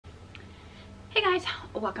Hey guys,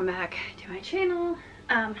 welcome back to my channel.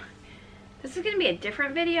 This is gonna be a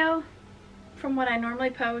different video from what I normally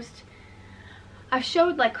post. I've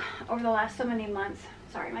showed like over the last so many months.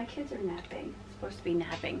 Sorry, my kids are napping. It's supposed to be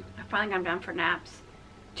napping. I've finally gone down for naps.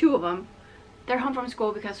 2 of them. They're home from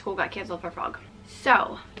school because school got canceled for fog.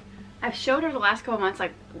 So I've showed over the last couple months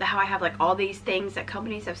like how I have like all these things that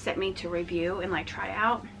companies have sent me to review and like try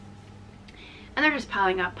out, and they're just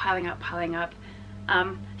piling up.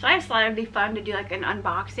 So I just thought it'd be fun to do like an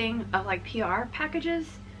unboxing of like PR packages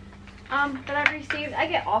that I've received. I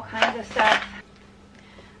get all kinds of stuff.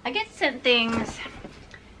 I get sent things.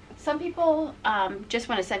 Some people just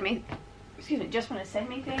want to send me,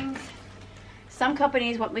 things. Some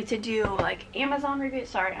companies want me to do like Amazon reviews.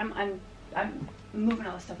 Sorry, I'm moving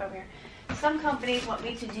all this stuff over here. Some companies want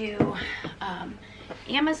me to do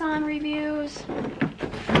Amazon reviews.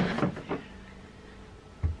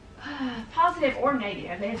 Positive or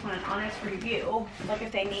negative, they just want an honest review, like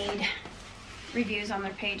if they need reviews on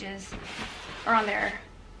their pages or on their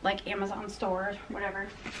like Amazon store, whatever.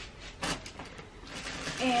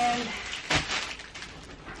 And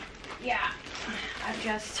yeah, I've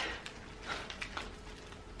just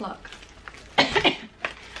look.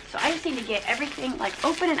 So I just need to get everything like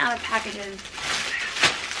open and out of packages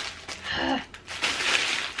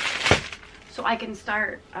so I can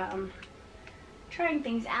start trying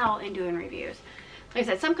things out and doing reviews. Like I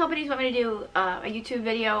said, some companies want me to do a YouTube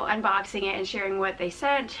video unboxing it and sharing what they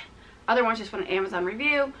sent. Other ones just want an Amazon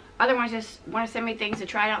review. Other ones just want to send me things to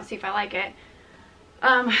try it out and see if I like it,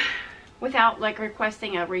 without like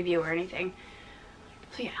requesting a review or anything.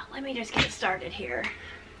 So yeah, let me just get started here.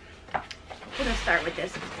 We're gonna start with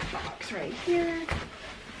this box right here.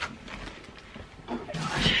 Oh my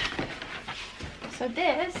gosh. So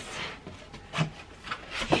this,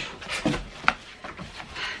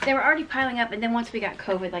 they were already piling up, and then once we got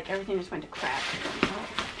COVID, like everything just went to crap.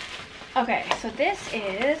 Okay, so this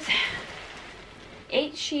is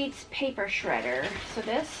 8 sheets paper shredder. So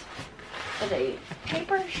this is a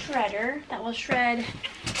paper shredder that will shred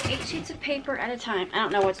 8 sheets of paper at a time. I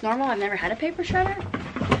don't know what's normal. I've never had a paper shredder.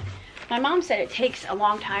 My mom said it takes a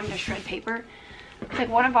long time to shred paper. Like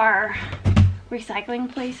one of our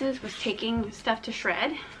recycling places was taking stuff to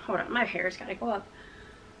shred. Hold on, my hair's gotta go up.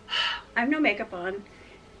 I have no makeup on.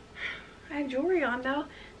 I have jewelry on though.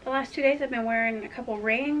 The last 2 days I've been wearing a couple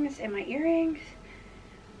rings and my earrings.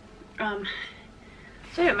 So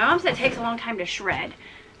yeah, my mom said it takes a long time to shred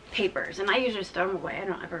papers, and I usually just throw them away. I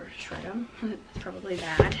don't ever shred them. That's probably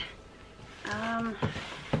bad. So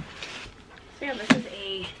yeah, this is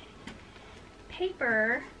a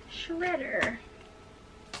paper shredder.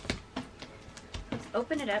 Let's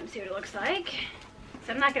open it up and see what it looks like.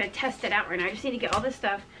 So I'm not going to test it out right now. I just need to get all this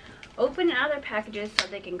stuff open and out of their packages so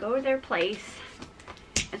they can go to their place,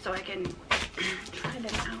 and so I can try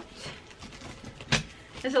them out.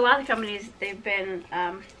 There's a lot of companies, they've been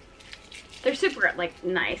they're super like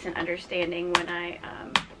nice and understanding when I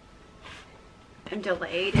am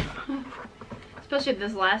delayed. Especially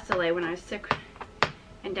this last delay when I was sick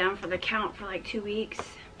and down for the count for like 2 weeks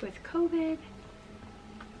with COVID,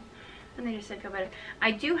 and they just said feel better.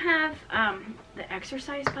 I do have the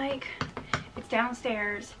exercise bike. It's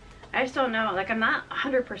downstairs. I just don't know, like I'm not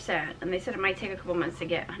 100%, and they said it might take a couple months to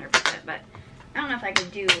get 100%, but I don't know if I could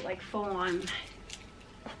do like full on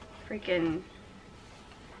freaking,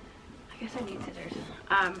 I guess I need scissors.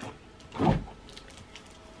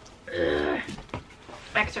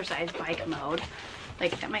 Exercise bike mode.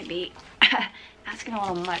 Like that might be asking a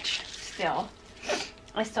little much still.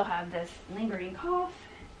 I still have this lingering cough.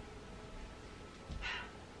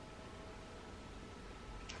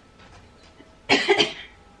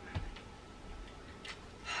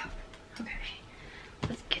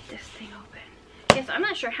 I'm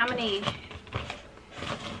not sure how many,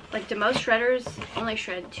 like do most shredders only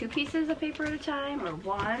shred 2 pieces of paper at a time, or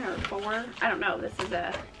 1 or 4? I don't know. This is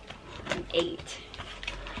an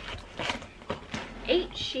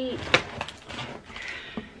 8 sheet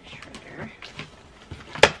shredder.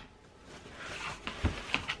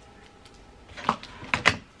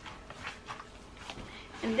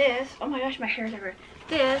 And this, oh my gosh, my hair's everywhere.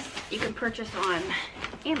 This you can purchase on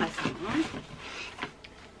Amazon.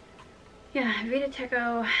 Yeah,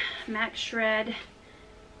 Vitateco Max Shred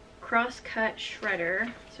Cross-Cut Shredder.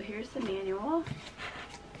 So here's the manual.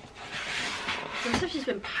 This stuff's just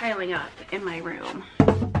been piling up in my room.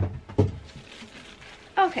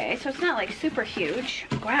 Okay, so it's not like super huge.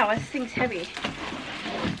 Wow, this thing's heavy.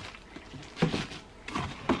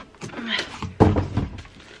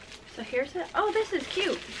 So here's it. Oh, this is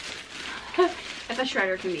cute. If a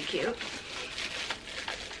shredder can be cute.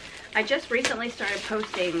 I just recently started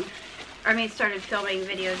posting started filming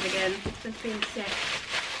videos again since being sick.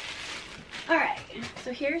 Alright,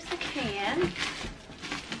 so here's the can.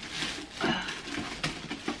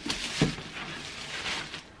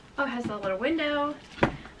 Oh, it has a little window.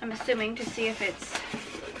 I'm assuming to see if it's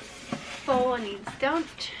full and needs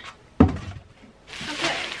dumped.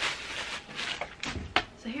 Okay.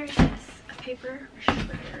 So here's this, a paper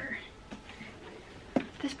shredder.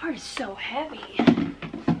 This part is so heavy.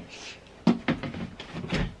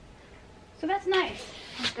 So that's nice.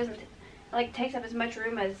 It doesn't, like, takes up as much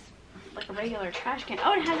room as like a regular trash can.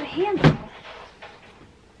 Oh, it has a handle.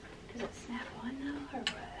 Does it snap on though, or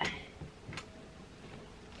what?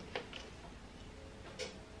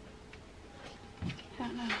 I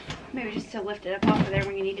don't know. Maybe just to lift it up off of there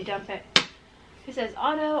when you need to dump it. It says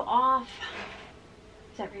auto, off.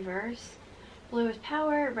 Is that reverse? Blue is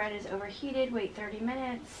power, red is overheated, wait 30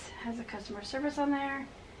 minutes. Has a customer service on there.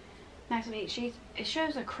 Maximum 8 sheets. It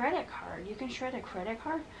shows a credit card. You can shred a credit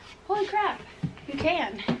card? Holy crap, you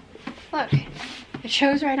can. Look, it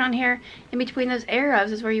shows right on here, in between those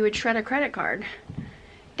arrows is where you would shred a credit card.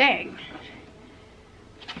 Dang.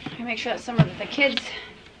 I make sure that some of the kids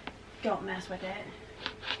don't mess with it.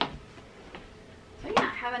 So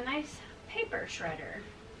yeah, have a nice paper shredder.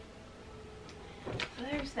 So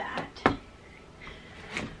there's that.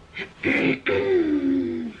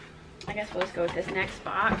 I guess we'll just go with this next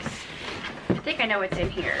box. I think I know what's in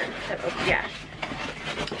here. So, yeah.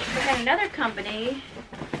 We had another company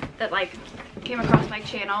that like came across my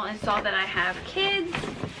channel and saw that I have kids,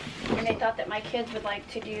 and they thought that my kids would like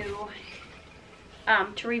to do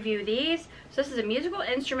to review these. So this is a musical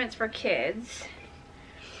instruments for kids.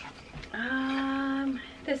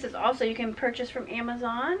 This is also, you can purchase from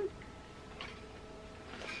Amazon.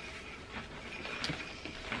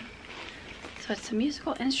 So it's some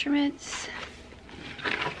musical instruments.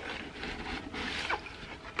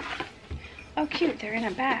 Oh cute, they're in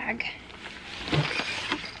a bag.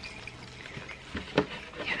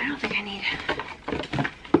 Yeah, I don't think I need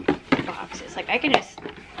boxes. Like I can just,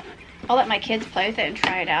 I'll let my kids play with it and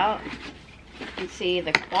try it out and see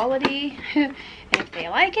the quality and if they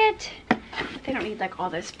like it. They don't need like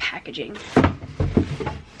all this packaging.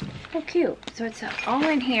 Oh cute. So it's all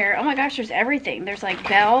in here. Oh my gosh, there's everything. There's like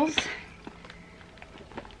bells.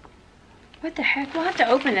 What the heck? We'll have to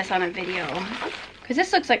open this on a video. Because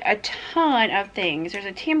this looks like a ton of things. There's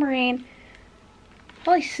a tambourine.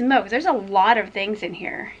 Holy smokes, there's a lot of things in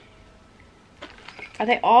here. Are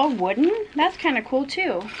they all wooden? That's kind of cool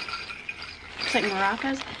too. Looks like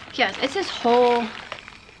maracas. Yes, it's this whole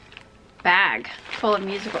bag full of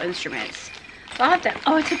musical instruments. So I'll have to,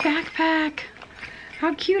 oh, it's a backpack.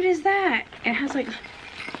 How cute is that? It has like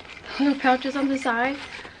little pouches on the side.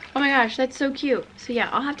 Oh my gosh, that's so cute. So yeah,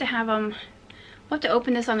 I'll have to have them, we'll have to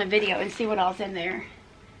open this on a video and see what else in there.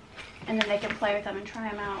 And then they can play with them and try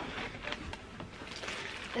them out.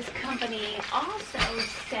 This company also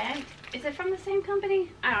sent, is it from the same company?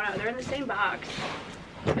 I don't know, they're in the same box.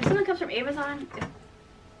 If something comes from Amazon,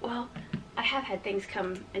 well, I have had things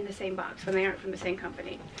come in the same box when they aren't from the same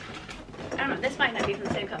company. I don't know, this might not be from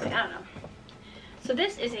the same company, I don't know. So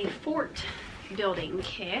this is a fort building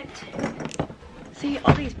kit. See,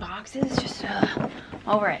 all these boxes just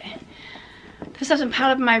over it. This stuff's been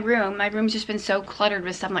piled up in my room. My room's just been so cluttered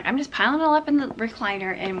with stuff. I'm like, I'm just piling it all up in the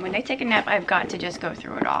recliner, and when they take a nap, I've got to just go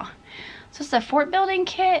through it all. So it's a fort building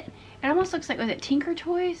kit. It almost looks like, was it Tinker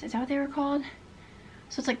Toys? Is that what they were called?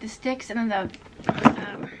 So it's like the sticks and then the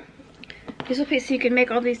these little pieces, so you can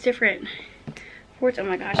make all these different forts. Oh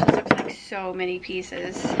my gosh, this looks like so many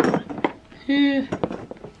pieces. It's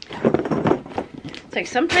like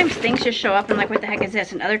sometimes things just show up and I'm like, what the heck is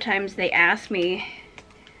this? And other times they ask me,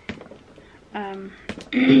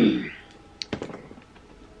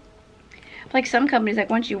 like some companies, like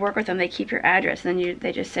once you work with them, they keep your address and then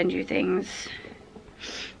they just send you things.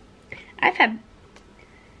 I've had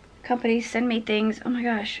companies send me things, oh my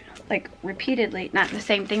gosh, like repeatedly, not the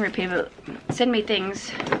same thing repeatedly, but send me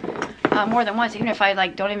things more than once, even if I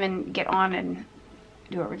like don't even get on and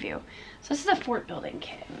do a review. So this is a fort building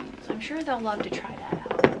kit, so I'm sure they'll love to try that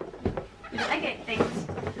out. Because I get things,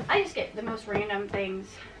 I just get the most random things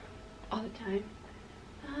all the time.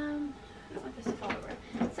 I don't want this to fall over.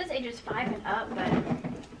 It says ages 5 and up, but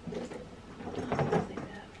let's leave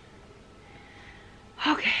that.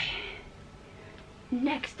 Okay,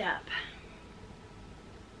 next up.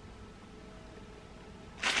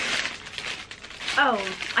 Oh,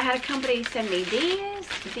 I had a company send me these.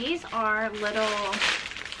 These are little,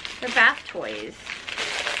 they're bath toys.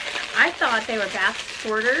 I thought they were bath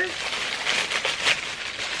squirters.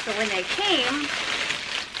 So when they came,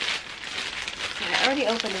 I already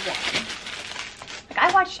opened one. Like, I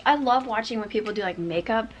I love watching when people do like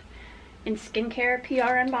makeup and skincare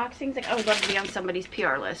PR unboxings. Like I would love to be on somebody's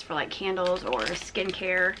PR list for like candles or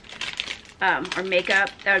skincare or makeup.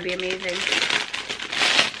 That would be amazing.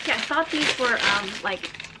 Yeah, I thought these were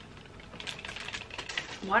like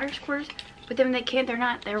water squirters, but then they can't, they're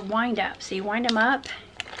not, they're wind up. So you wind them up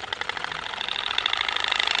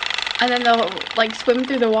and then they'll like swim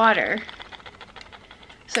through the water.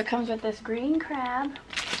 So it comes with this green crab.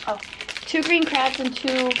 Oh, 2 green crabs and 2,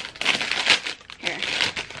 here.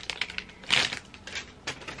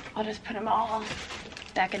 I'll just put them all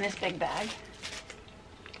back in this big bag.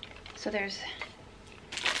 So there's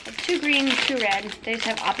like 2 green, 2 red. They just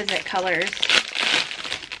have opposite colors.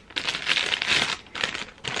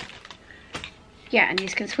 Yeah, and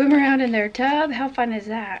these can swim around in their tub. How fun is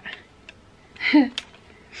that?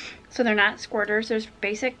 So they're not squirters. There's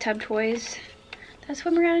basic tub toys that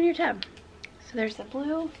swim around in your tub. So there's the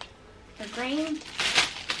blue, the green,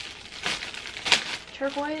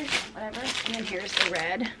 turquoise, whatever. And then here's the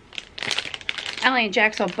red. Allie and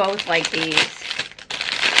Jax will both like these.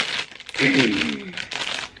 Oh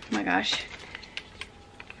my gosh.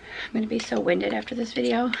 I'm going to be so winded after this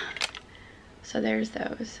video. So there's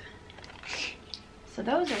those. So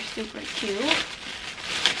those are super cute.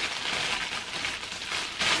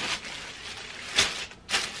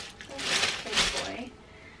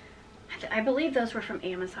 I believe those were from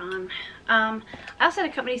Amazon. I also had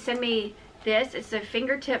a company send me this. It's a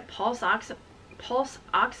fingertip pulse ox.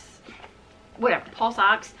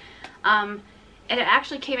 And it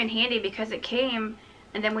actually came in handy because it came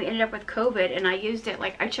and then we ended up with COVID, and I used it,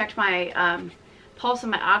 like I checked my pulse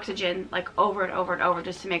and my oxygen like over and over and over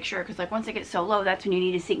just to make sure, because like once it gets so low, that's when you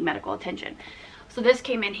need to seek medical attention. So this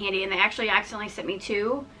came in handy, and they actually accidentally sent me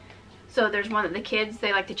 2. So there's one that the kids,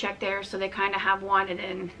 they like to check there, so they kind of have one, and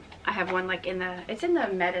then I have one like in the, it's in the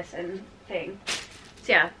medicine thing.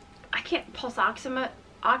 So yeah, I can't, pulse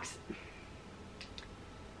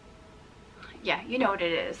yeah, you know what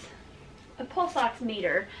it is. A pulse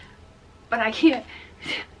oximeter, but I can't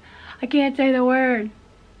say the word.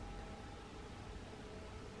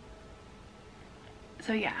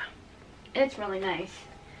 So yeah, it's really nice.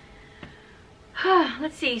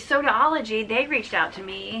 Let's see, Sodaology, they reached out to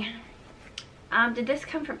me. Did this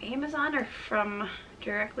come from Amazon or from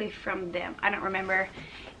directly from them? I don't remember.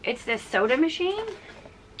 It's this soda machine,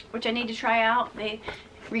 which I need to try out. They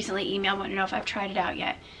recently emailed, wanting to know if I've tried it out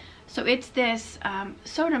yet. So it's this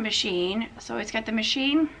soda machine. So it's got the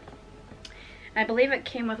machine. I believe it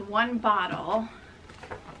came with 1 bottle.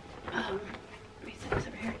 Let me set this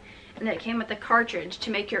over here. And then it came with the cartridge to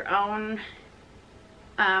make your own.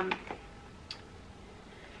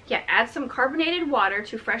 Yeah, add some carbonated water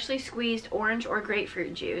to freshly squeezed orange or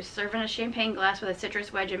grapefruit juice. Serve in a champagne glass with a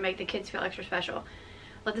citrus wedge and make the kids feel extra special.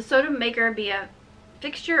 Let the soda maker be a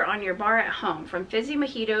fixture on your bar at home. From fizzy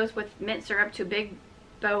mojitos with mint syrup to big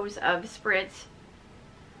bows of spritz,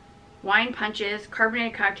 wine punches,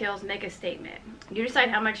 carbonated cocktails, make a statement. You decide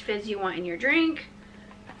how much fizz you want in your drink.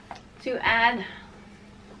 To add,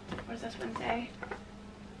 what does this one say?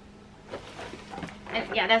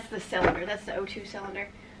 And yeah, that's the cylinder. That's the O2 cylinder.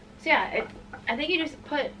 So yeah, I think you just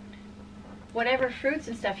put whatever fruits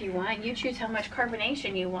and stuff you want. You choose how much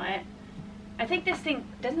carbonation you want. I think this thing,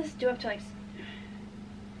 doesn't this do up to like,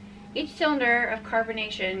 each cylinder of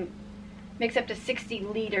carbonation makes up to 60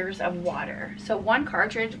 liters of water. So 1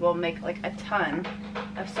 cartridge will make like a ton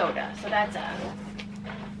of soda. So that's a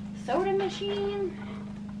soda machine.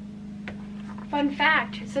 Fun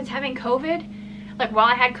fact, since having COVID, like while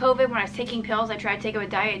I had COVID, when I was taking pills, I tried to take it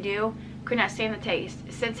with Diet Dew, could not stand the taste.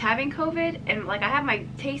 Since having COVID, and like I have my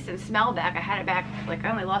taste and smell back, I had it back, like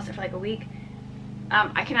I only lost it for like a week.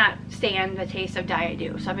 I cannot stand the taste of Diet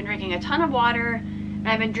Dew. So I've been drinking a ton of water, and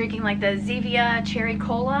I've been drinking like the Zevia Cherry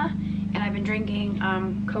Cola, and I've been drinking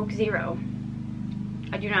Coke Zero.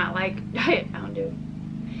 I do not like Diet Mountain Dew.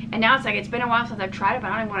 And now it's like, it's been a while since I've tried it,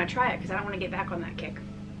 but I don't even want to try it because I don't want to get back on that kick.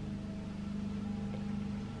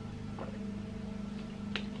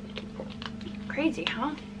 Crazy,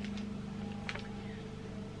 huh?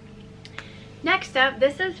 Next up,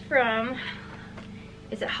 this is from,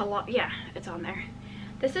 is it Halara? Yeah, it's on there.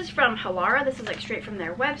 This is from Halara. This is like straight from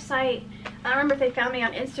their website. I don't remember if they found me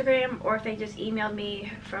on Instagram or if they just emailed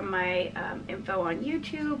me from my info on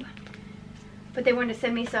YouTube. But they wanted to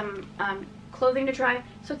send me some clothing to try.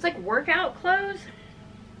 So it's like workout clothes.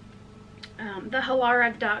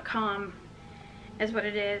 Thehalara.com is what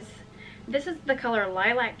it is. This is the color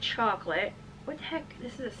Lilac Chocolate. What the heck?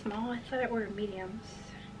 This is a small? I thought I ordered mediums.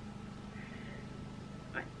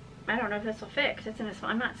 I don't know if this will fit because it's in a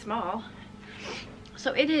small. I'm not small.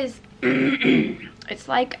 So it is, it's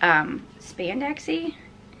like spandexy,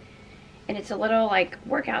 and it's a little like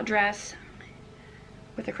workout dress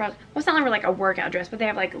with a cross. Well, it's not like a workout dress, but they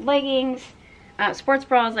have like leggings, sports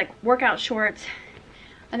bras, like workout shorts,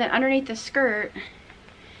 and then underneath the skirt,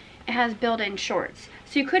 it has built-in shorts.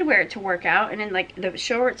 So you could wear it to work out, and then like the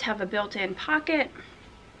shorts have a built-in pocket.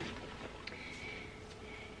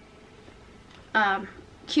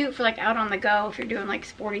 Cute for like out on the go if you're doing like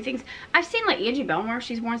sporty things. I've seen like Angie Belmore,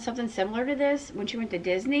 she's worn something similar to this when she went to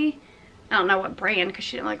Disney. I don't know what brand because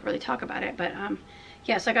she didn't like really talk about it, but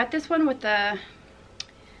yeah, so I got this one with the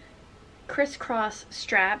crisscross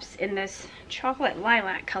straps in this chocolate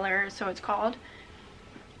lilac color, so it's called.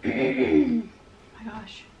 Oh my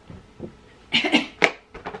gosh.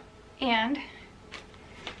 And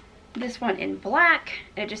this one in black,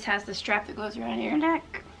 it just has the strap that goes around your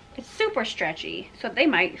neck. It's super stretchy, so they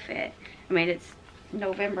might fit. I mean, it's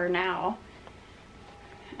November now.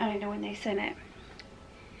 I don't know when they sent it.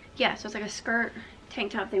 Yeah, so it's like a skirt,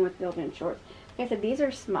 tank top thing with built-in shorts. Like I said, these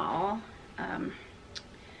are small. I'm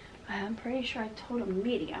pretty sure I told them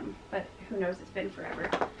medium, but who knows, it's been forever.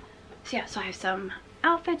 So yeah, so I have some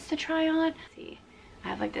outfits to try on. Let's see, I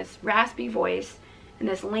have like this raspy voice and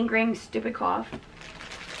this lingering stupid cough.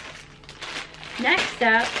 Next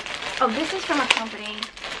up, oh, this is from a company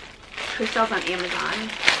who sells on Amazon.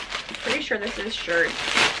 I'm pretty sure this is shirts.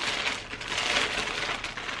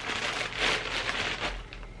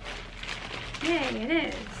 Yay, it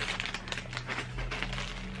is.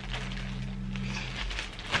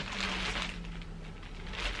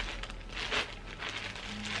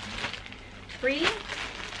 Three?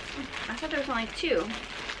 I thought there was only two.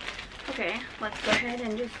 Okay, let's go ahead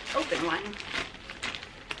and just open one.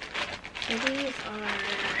 So these are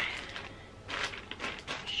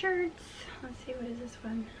shirts. Let's see, what is this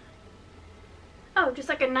one? Oh, just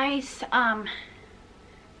like a nice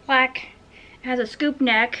black. It has a scoop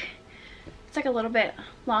neck. It's like a little bit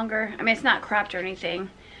longer. I mean, it's not cropped or anything.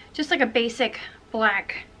 Just like a basic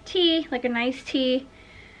black tee, like a nice tee.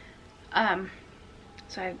 So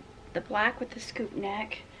I have the black with the scoop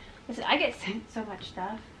neck. Listen, I get sent so much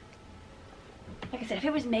stuff. Like I said, if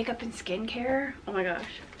it was makeup and skincare, oh my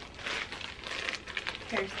gosh.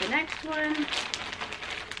 Here's the next one.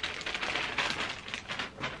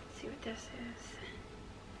 Let's see what this is.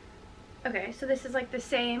 Okay, so this is like the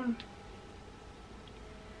same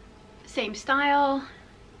style,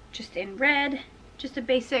 just in red. Just a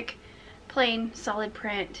basic, plain, solid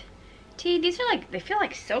print tee. These are like, they feel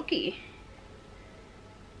like silky.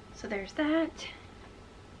 So there's that.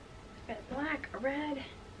 Got a black, a red.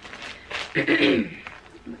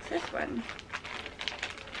 What's this one?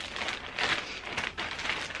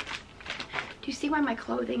 Do you see why my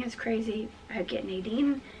clothing is crazy? I get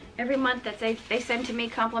Nadine every month that they send to me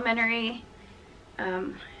complimentary.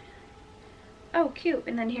 Oh, cute.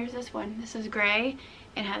 And then here's this one. This is gray.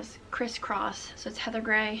 It has crisscross, so it's heather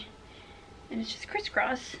gray. And it's just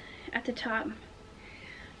crisscross at the top.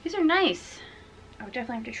 These are nice. I would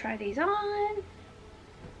definitely have to try these on.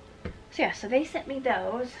 So yeah, so they sent me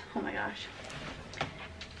those. Oh my gosh.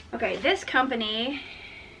 Okay, this company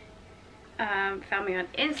found me on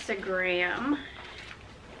Instagram.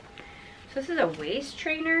 So this is a waist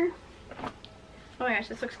trainer. Oh my gosh,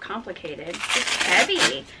 this looks complicated. It's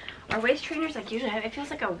heavy. Our waist trainers like usually have, it feels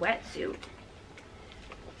like a wetsuit.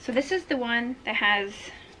 So this is the one that has,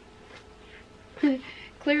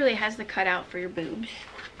 clearly has the cutout for your boobs.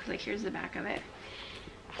 Cause like here's the back of it.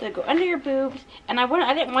 So go under your boobs, and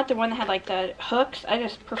I didn't want the one that had like the hooks. I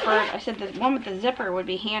just preferred, I said the one with the zipper would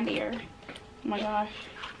be handier. Oh my gosh.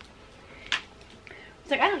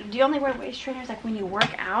 It's like, do you only wear waist trainers like when you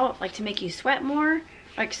work out, like to make you sweat more?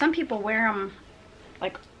 Like some people wear them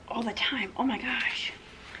like all the time. Oh my gosh.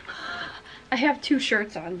 I have two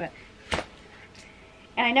shirts on, but,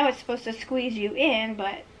 and I know it's supposed to squeeze you in,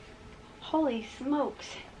 but holy smokes.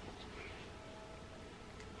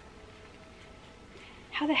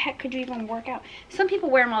 How the heck could you even work out? Some people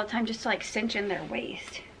wear them all the time just to like cinch in their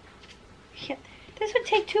waist. Yeah, this would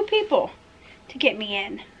take 2 people to get me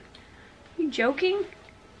in. Are you joking?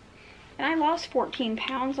 And I lost 14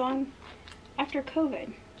 pounds after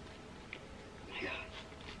COVID. Oh my God.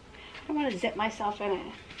 I want to zip myself in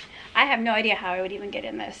it. I have no idea how I would even get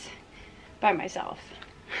in this by myself.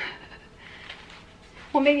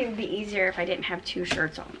 Well, maybe it would be easier if I didn't have 2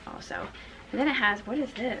 shirts on also. And then it has, what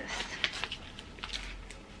is this?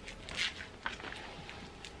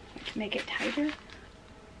 Make it tighter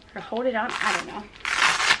or hold it on, I don't know.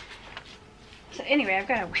 So anyway, I've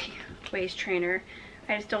got a waist trainer.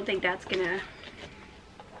 I just don't think that's gonna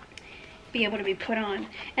be able to be put on.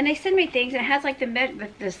 And they send me things, and it has like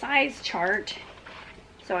the size chart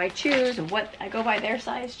So I choose what, I go by their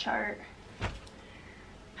size chart.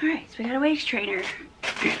 All right, so we got a waist trainer.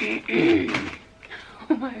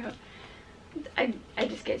 Oh my God. I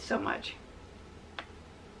just get so much.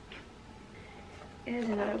 Here's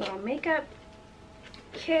another little makeup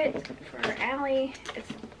kit for Allie. It's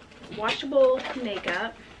washable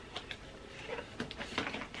makeup.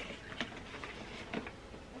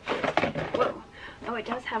 Whoa. Oh, it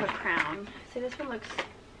does have a crown. See, this one looks...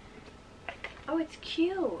 Oh, it's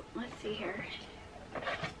cute. Let's see here.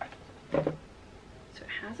 So it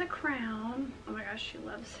has a crown. Oh my gosh, she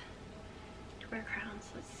loves to wear crowns.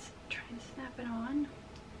 Let's try and snap it on.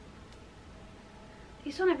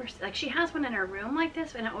 These will never, like, she has one in her room like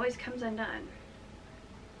this and it always comes undone.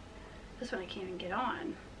 This one I can't even get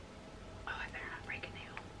on. Oh, I better not break a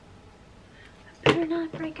nail. I better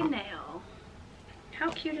not break a nail. How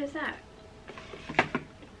cute is that?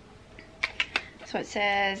 So it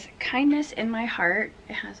says, kindness in my heart.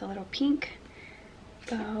 It has a little pink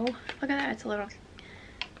bow. Look at that, it's a little,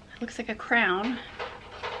 it looks like a crown.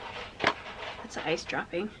 That's the ice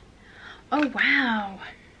dropping. Oh, wow.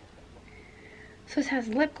 So this has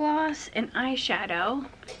lip gloss and eyeshadow.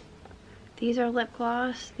 These are lip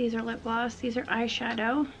gloss, these are lip gloss, these are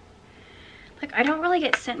eyeshadow. Like, I don't really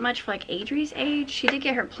get sent much for like Adri's age. She did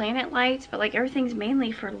get her Planet Lights, but like everything's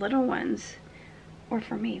mainly for little ones. Or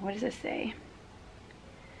for me. What does this say?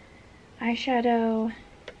 Eyeshadow,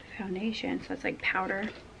 foundation. So it's like powder.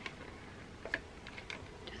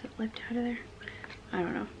 Does it lift out of there? I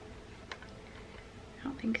don't know. I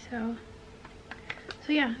don't think so.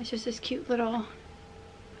 So yeah, it's just this cute little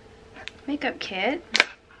makeup kit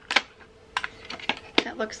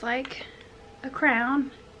that looks like a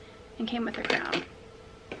crown and came with a crown.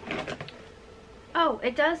 Oh,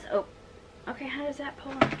 it does. Oh, okay. How does that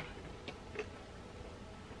pull on?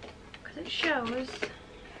 Because it shows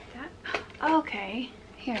that. Okay,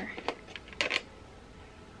 here.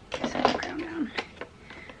 Set the crown down.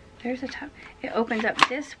 There's a top. It opens up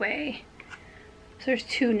this way. So there's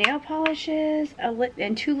 2 nail polishes, a lip,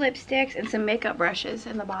 and 2 lipsticks, and some makeup brushes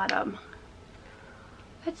in the bottom.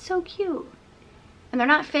 That's so cute. And they're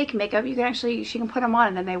not fake makeup. You can actually, she can put them on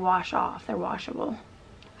and then they wash off. They're washable.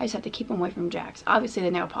 I just have to keep them away from Jax. Obviously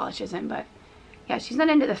the nail polish isn't, but yeah, she's not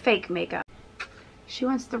into the fake makeup. She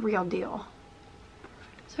wants the real deal.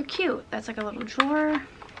 So cute. That's like a little drawer.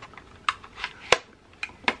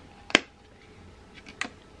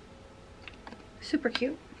 Super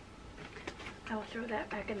cute. I will throw that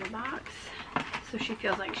back in the box so she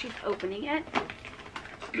feels like she's opening it.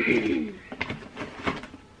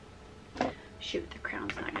 Shoot, the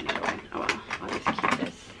crown's not going to go in. Oh well, I'll just keep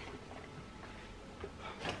this.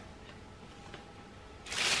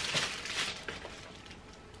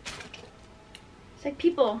 It's like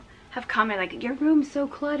people have commented like, your room's so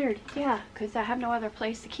cluttered. Yeah, because I have no other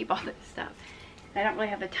place to keep all this stuff. I don't really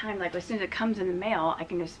have the time, like as soon as it comes in the mail, I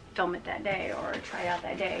can just film it that day or try it out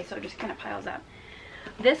that day, so it just kind of piles up.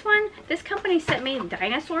 This one, this company sent me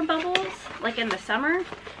dinosaur bubbles, like in the summer,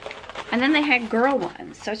 and then they had girl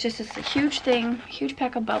ones, so it's just this huge thing, huge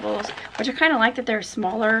pack of bubbles, which I kind of like that they're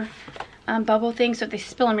smaller bubble things, so if they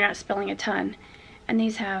spill them, you're not spilling a ton. And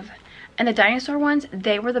these have, and the dinosaur ones,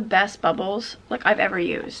 they were the best bubbles, like I've ever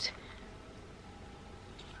used.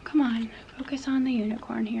 Come on, focus on the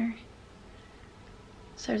unicorn here.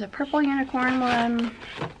 So there's a purple unicorn one.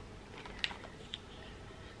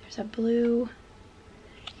 There's a blue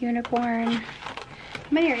unicorn.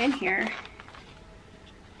 How many are in here?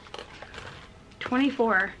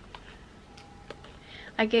 24.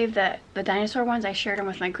 I gave the dinosaur ones, I shared them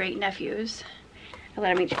with my great nephews. I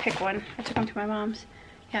let them each pick one. I took them to my mom's.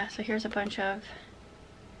 Yeah, so here's a bunch of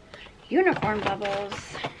unicorn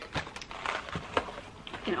bubbles.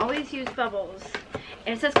 You can always use bubbles.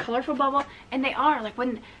 And it says colorful bubble, and they are, like,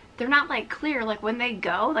 when they're not like clear, like when they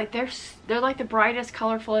go, like they're like the brightest,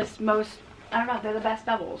 colorfulest, most, I don't know, they're the best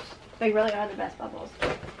bubbles. They really are the best bubbles.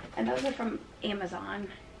 And those are from Amazon.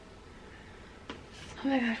 Oh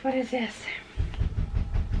my gosh, what is this?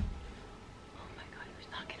 Oh my god, who's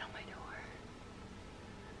knocking on my door?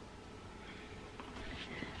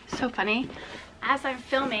 So funny. As I'm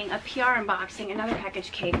filming a PR unboxing, another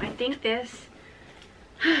package came. I think this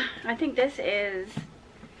is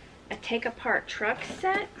a take apart truck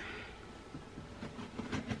set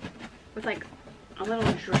with like a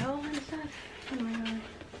little drill and stuff. Oh my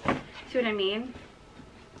god. See what I mean?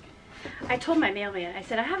 I told my mailman, I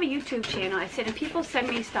said, I have a YouTube channel. I said, and people send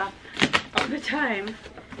me stuff all the time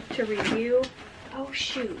to review. Oh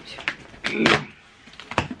shoot. I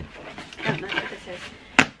don't know what this is.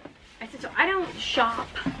 I said, so I don't shop.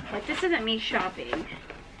 Like, this isn't me shopping.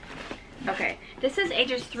 Okay, This is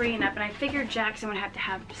ages 3 and up, and I figured Jackson would have to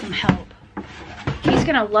have some help. He's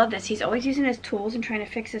gonna love this. He's always using his tools and trying to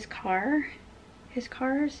fix his car. His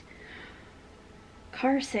cars.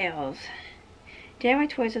 Car sales. DIY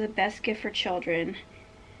toys are the best gift for children.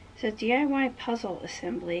 It says DIY puzzle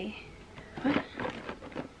assembly. What?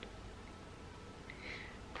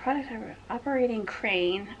 Product operating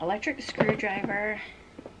crane, electric screwdriver.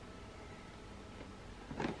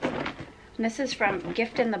 And this is from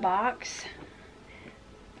Gift in the Box.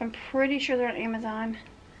 I'm pretty sure they're on Amazon.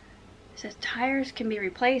 It says tires can be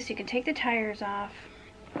replaced. You can take the tires off.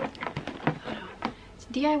 It's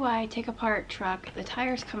DIY, take apart truck. The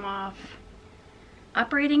tires come off.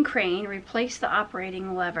 Operating crane, replace the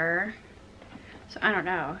operating lever. So I don't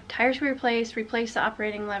know. Tires can be replaced, replace the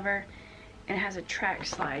operating lever, and it has a track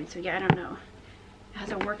slide. So yeah, I don't know. It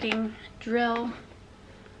has a working drill.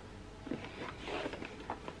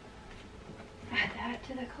 Add that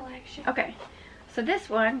to the collection. Okay. So this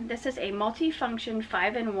is a multi-function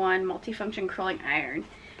 5-in-1 multi-function curling iron.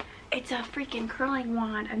 It's a freaking curling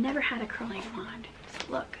wand. I've never had a curling wand.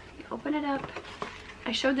 So look, you open it up.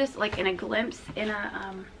 I showed this like in a glimpse in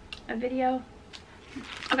a video.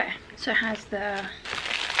 Okay, so it has the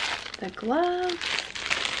glove,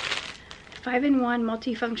 5-in-1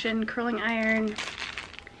 multi-function curling iron.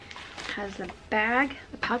 It has the bag,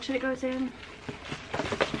 the pouch that it goes in.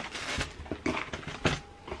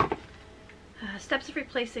 Steps of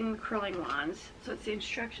replacing curling wands. So it's the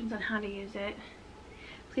instructions on how to use it.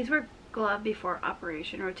 Please wear glove before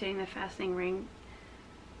operation, rotating the fastening ring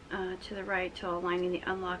to the right to aligning the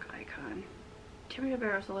unlock icon. Temperature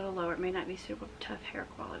barrel is a little lower. It may not be suitable for tough hair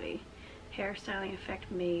quality. Hair styling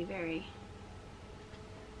effect may vary.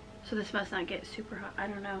 So this must not get super hot. I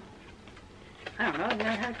don't know. I've never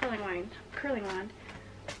had a curling wand.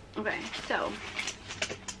 Okay, so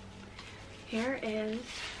here is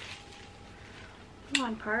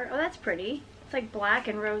wand part. Oh, that's pretty. It's like black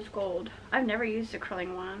and rose gold. I've never used a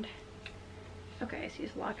curling wand. Okay, so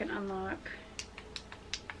use lock and unlock.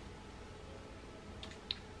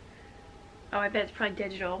 Oh, I bet it's probably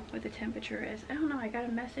digital what the temperature is. I don't know. I got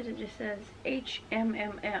a message that just says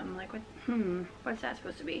HMMM. Like what? What's that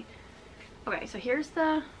supposed to be? Okay, so here's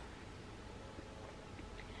the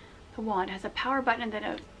wand. It has a power button and then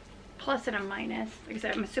a plus and a minus. Like I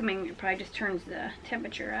said, I'm assuming it probably just turns the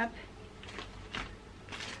temperature up.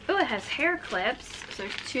 Oh, it has hair clips. So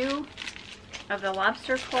there's 2 of the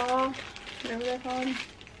lobster claw, whatever they're called,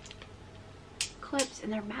 clips,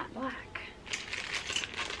 and they're matte black.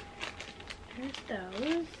 There's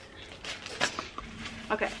those.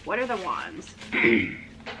 Okay, what are the wands?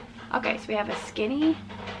 Okay, so we have a skinny.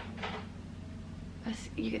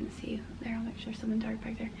 You can see there. I'll make sure something dark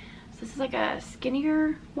back there. So this is like a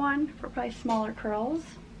skinnier one for probably smaller curls.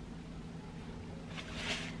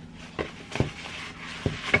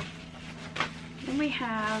 Then we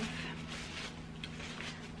have,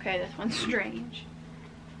 okay, this one's strange.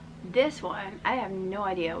 This one, I have no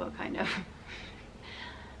idea what kind of,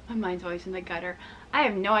 my mind's always in the gutter. I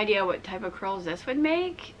have no idea what type of curls this would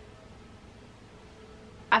make.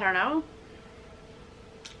 I don't know.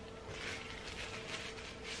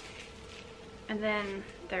 And then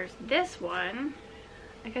there's this one.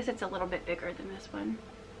 I guess it's a little bit bigger than this one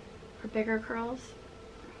for bigger curls.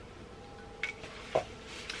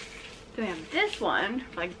 Then we have this one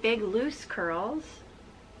for like big loose curls.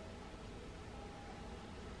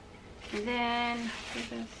 And then what's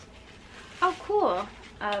this? Oh, cool.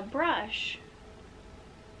 A brush.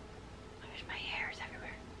 There's my hairs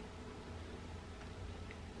everywhere.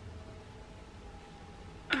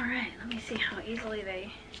 Alright, let me see how easily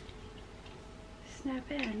they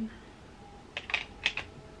snap in.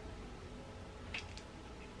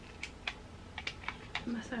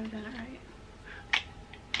 Must have done it right.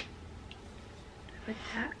 Put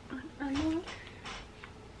that on unlock.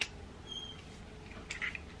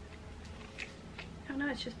 Oh no,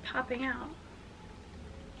 it's just popping out.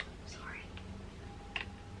 Sorry.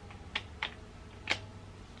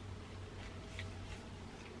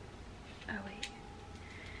 Oh wait.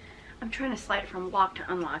 I'm trying to slide it from lock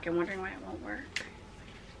to unlock. I'm wondering why it won't work.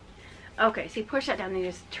 Okay, so you push that down and you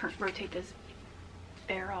just rotate this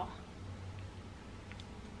barrel.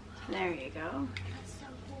 There you go. That's so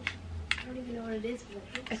cool. I don't even know what it is,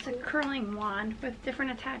 but it's a curling wand with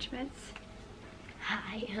different attachments.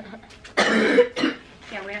 Hi.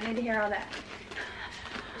 Yeah, we don't need to hear all that.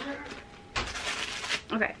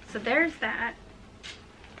 Okay, so there's that.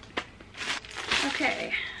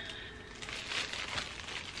 Okay.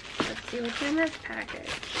 Let's see what's in this package.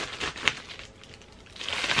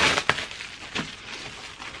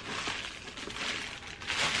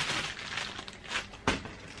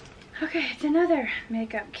 Okay, It's another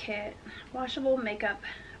makeup kit. Washable makeup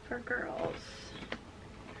for girls.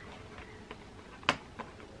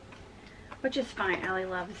 Which is fine. Allie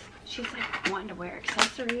loves, she's like wanting to wear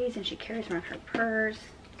accessories and she carries around her purse.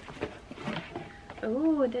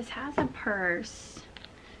 Oh, this has a purse.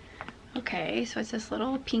 Okay, so it's this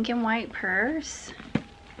little pink and white purse.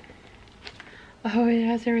 Oh, it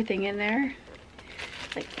has everything in there,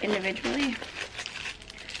 like individually.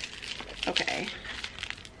 Okay.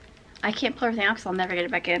 I can't pull everything out because I'll never get it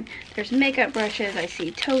back in. There's makeup brushes. I see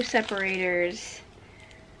toe separators.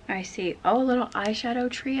 I see, oh, a little eyeshadow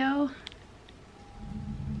trio.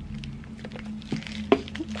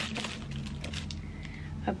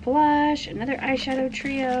 A blush, another eyeshadow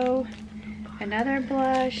trio, another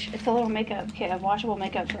blush. It's a little makeup kit of washable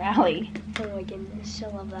makeup for Allie. Oh my goodness, she'll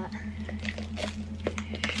love that.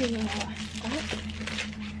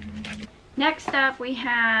 Next up we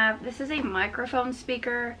have, this is a microphone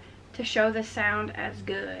speaker to show the sound as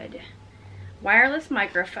good. Wireless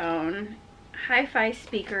microphone, hi-fi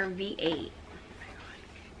speaker V8.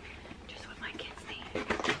 Just what my kids need.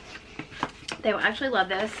 They will actually love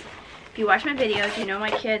this. If you watch my videos, you know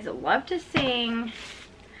my kids love to sing.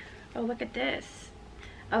 Oh, look at this.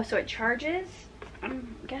 Oh, so it charges,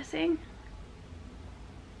 I'm guessing.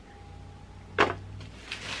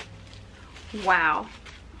 Wow.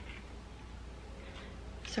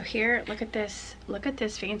 So here, look at this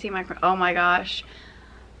fancy micro. Oh my gosh.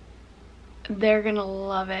 They're gonna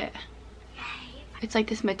love it. It's like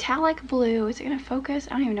this metallic blue. Is it gonna focus?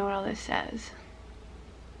 I don't even know what all this says.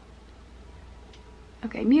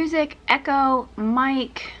 Okay, music, echo,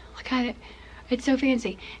 mic. Look at it. It's so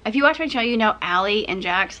fancy. If you watch my channel, you know Allie and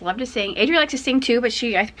Jax love to sing. Adria likes to sing too, but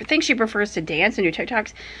I think she prefers to dance and do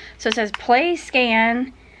TikToks. So it says play,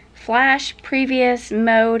 scan, flash, previous,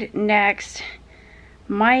 mode, next,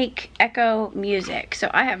 mic, echo, music. So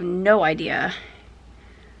I have no idea.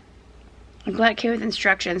 I'm glad it came with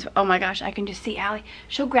instructions. Oh my gosh, I can just see Allie.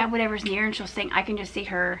 She'll grab whatever's near and she'll sing. I can just see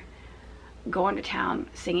her going to town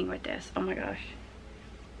singing with this. Oh my gosh.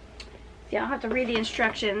 Yeah, I'll have to read the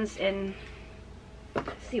instructions and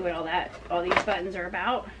see what all these buttons are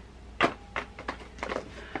about. Gosh.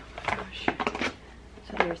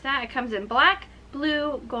 So there's that. It comes in black,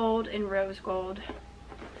 blue, gold, and rose gold.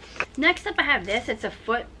 Next up I have this. It's a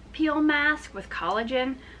foot peel mask with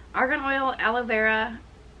collagen, argan oil, aloe vera,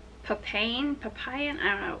 papain, I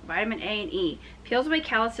don't know, vitamin A and E. Peels away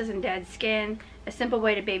calluses and dead skin. A simple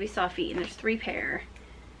way to baby soft feet. And there's 3 pair.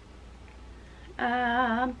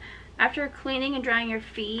 After cleaning and drying your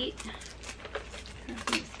feet,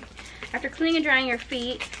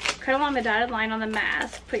 cut along the dotted line on the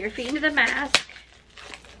mask. Put your feet into the mask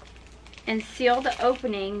and seal the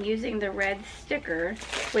opening using the red sticker.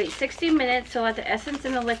 Wait 60 minutes to let the essence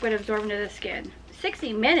and the liquid absorb into the skin.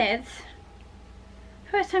 60 minutes?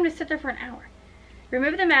 Who has time to sit there for an hour?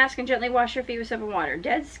 Remove the mask and gently wash your feet with soap and water.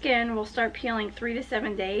 Dead skin will start peeling 3 to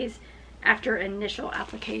 7 days after initial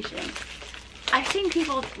application. I've seen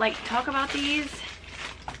people like talk about these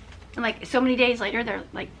and like so many days later they're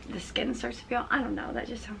like the skin starts to peel. I don't know, that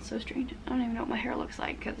just sounds so strange. I don't even know what my hair looks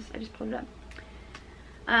like because I just pulled it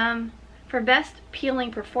up. For best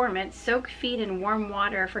peeling performance, soak feet in warm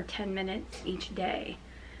water for 10 minutes each day.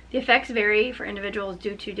 The effects vary for individuals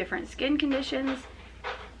due to different skin conditions.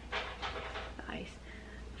 Nice.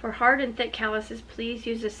 For hard and thick calluses, please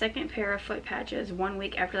use a second pair of foot patches 1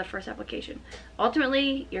 week after the first application.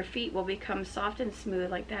 Ultimately, your feet will become soft and smooth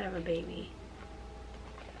like that of a baby.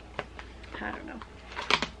 I don't know.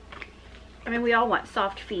 I mean, we all want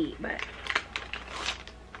soft feet, but...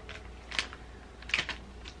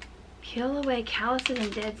 Peel away calluses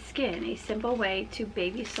and dead skin. A simple way to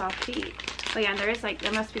baby soft feet. Oh yeah, and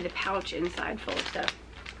there must be the pouch inside full of stuff.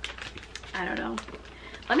 I don't know.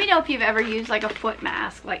 Let me know if you've ever used like a foot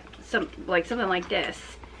mask, like something like this,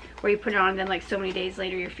 where you put it on and then like so many days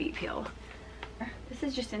later your feet peel. This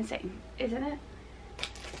is just insane, isn't it?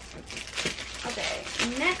 Okay,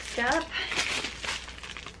 next up.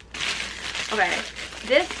 Okay,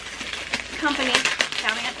 this company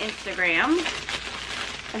found me on Instagram.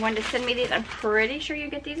 I wanted to send me these. I'm pretty sure you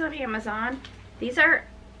get these on Amazon. These are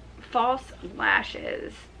false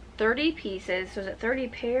lashes. 30 pieces, so is it 30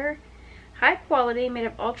 pair? High quality, made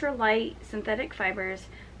of ultra light synthetic fibers,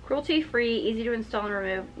 cruelty free, easy to install and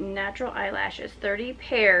remove, natural eyelashes. 30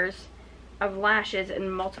 pairs of lashes in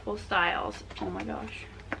multiple styles. Oh my gosh.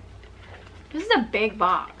 This is a big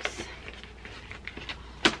box.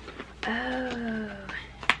 Oh.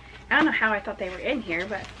 I don't know how I thought they were in here,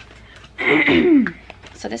 but...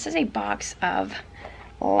 So this is a box of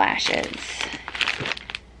lashes.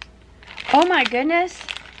 Oh my goodness.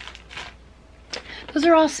 Those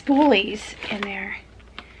are all spoolies in there.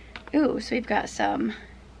 Ooh, so we've got some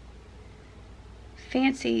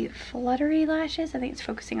fancy fluttery lashes. I think it's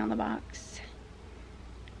focusing on the box.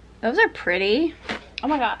 Those are pretty. Oh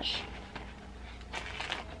my gosh.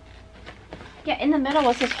 Yeah, in the middle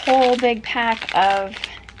was this whole big pack of,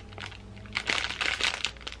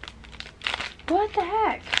 what the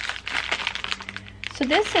heck? So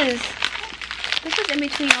this is in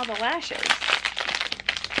between all the lashes.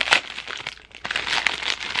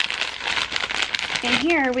 And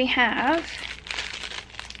here we have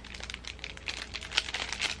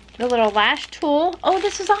the little lash tool. Oh,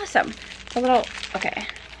 this is awesome. The little, okay,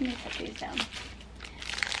 let me set these down.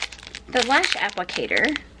 The lash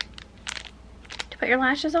applicator to put your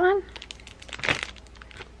lashes on.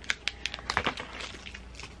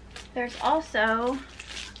 There's also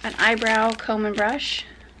an eyebrow comb and brush.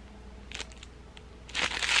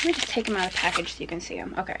 Let me just take them out of the package so you can see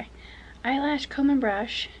them. Okay, eyelash comb and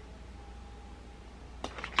brush.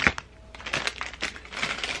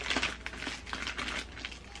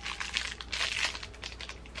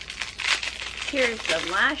 Here's the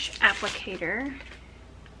lash applicator.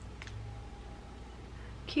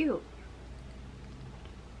 Cute.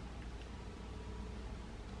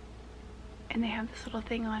 And they have this little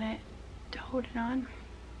thing on it to hold it on.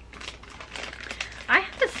 I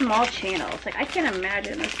have the small channels. Like, I can't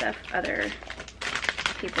imagine the stuff other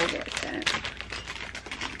people get sent.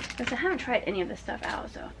 Because I haven't tried any of this stuff out,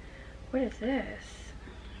 so. What is this?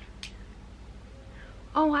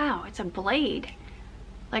 Oh wow, it's a blade.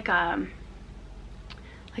 Like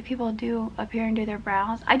people do up here and do their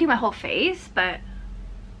brows. I do my whole face, but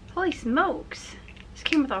holy smokes. This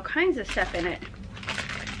came with all kinds of stuff in it.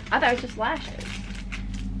 I thought it was just lashes.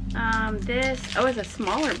 This, oh, it's a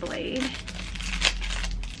smaller blade.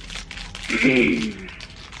 Yeah,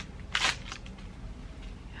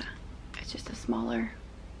 it's just a smaller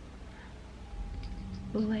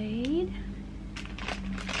blade.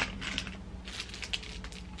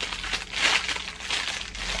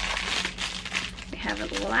 We have a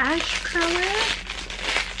lash curler.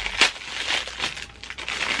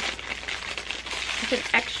 It's an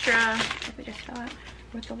extra, if we just saw it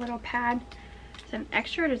with the little pad. Is it an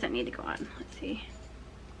extra or does it need to go on? Let's see.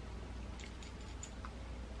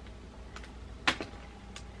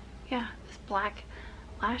 Yeah, this black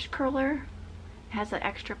lash curler has an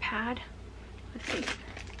extra pad. Let's see.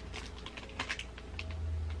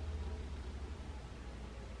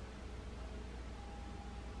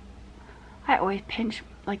 I always pinch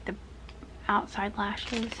like the outside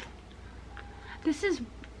lashes. This is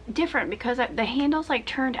different because the handle's like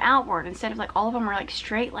turned outward instead of like all of them are like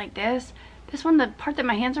straight like this. This one, the part that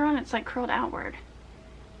my hands are on, it's like curled outward.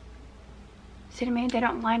 See what I mean? They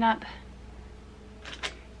don't line up.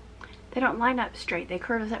 They don't line up straight. They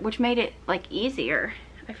curve, which made it like easier,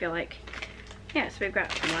 I feel like. Yeah, so we've got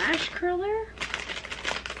lash curler.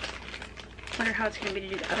 Wonder how it's gonna be to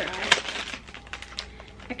do the other eye.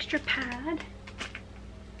 Extra pad.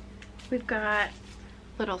 We've got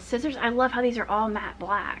little scissors. I love how these are all matte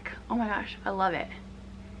black. Oh my gosh, I love it.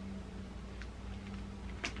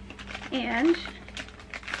 And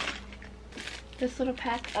this little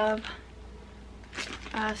pack of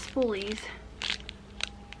spoolies.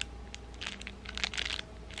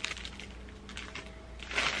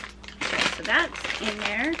 Okay, so that's in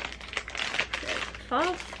there.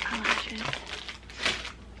 False eyelashes. I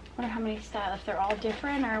wonder how many styles, if they're all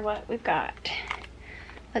different or what we've got.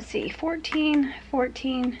 Let's see, 14,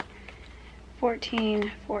 14,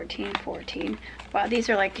 14, 14, 14. Wow, these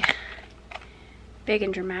are like big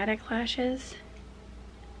and dramatic lashes.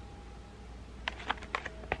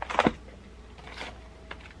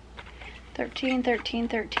 Thirteen, 13,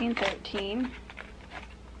 13, 13,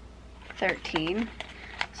 13.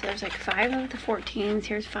 So there's like 5 of the 14s.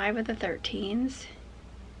 Here's 5 of the 13s.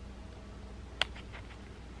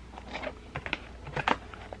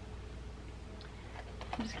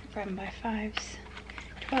 I'm just gonna grab them by 5s.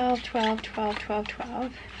 12, 12, 12, 12,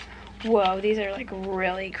 12. Whoa, these are like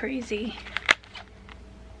really crazy.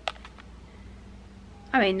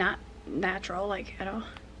 I mean, not natural, like at all.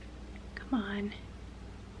 Come on.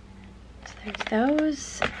 So there's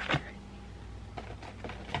those.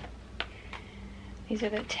 These are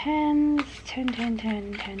the 10s. 10, 10,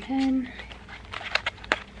 10, 10, 10.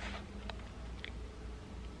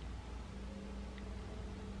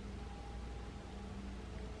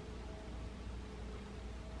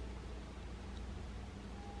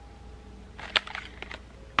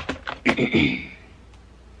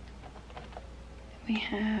 We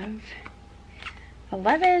have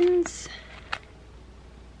 11s.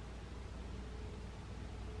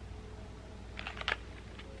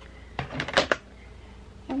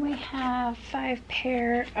 5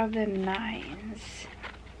 pair of the 9s.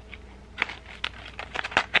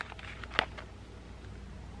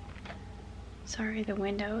 Sorry, the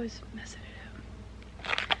windows messing it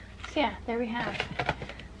up. So yeah, there we have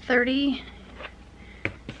 30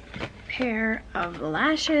 pair of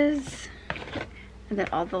lashes, and then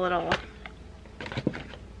all the little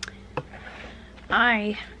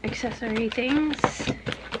eye accessory things.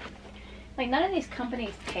 Like, none of these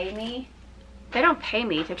companies pay me. They don't pay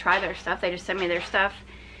me to try their stuff. They just send me their stuff.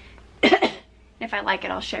 If I like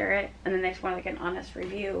it, I'll share it. And then they just want like an honest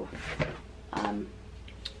review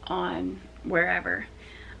on wherever.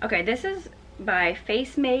 Okay, this is by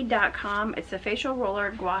facemade.com. It's a facial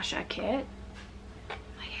roller gua sha kit.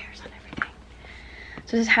 My hair's on everything.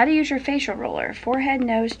 So this is how to use your facial roller. Forehead,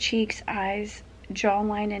 nose, cheeks, eyes,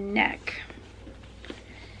 jawline, and neck.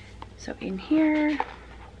 So in here,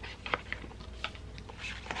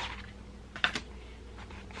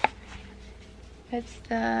 it's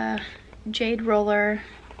the jade roller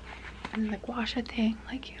and the gua sha thing,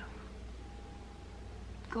 like you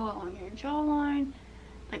go along your jawline,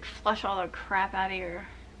 like flush all the crap out of your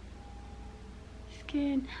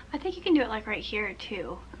skin. I think you can do it like right here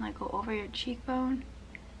too, and like go over your cheekbone.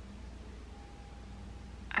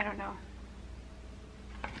 I don't know.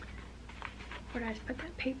 Where did I put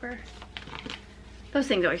that paper? Those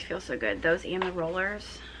things always feel so good. Those and the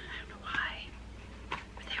rollers. I don't know why,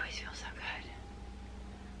 but they always feel so good.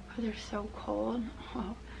 Oh, they're so cold.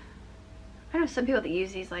 Oh. I know some people that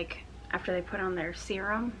use these like after they put on their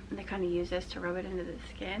serum, and they kind of use this to rub it into the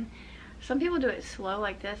skin. Some people do it slow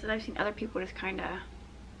like this, and I've seen other people just kind of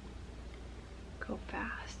go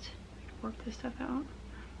fast, work this stuff out.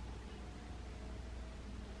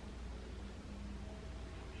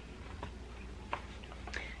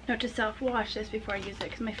 Note to self, wash this before I use it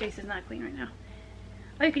because my face is not clean right now.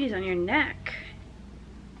 Oh, you can use it on your neck.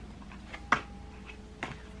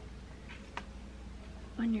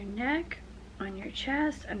 On your neck, on your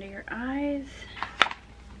chest, under your eyes.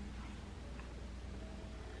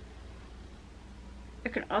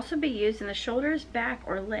 It can also be used in the shoulders, back,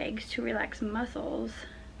 or legs to relax muscles.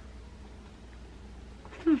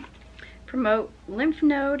 Promote lymph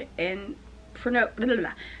node and promote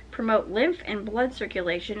lymph and blood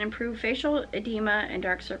circulation, improve facial edema and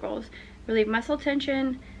dark circles, relieve muscle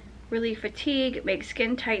tension, relieve fatigue, make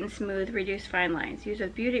skin tight and smooth, reduce fine lines. Use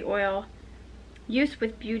with beauty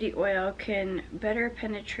oil can better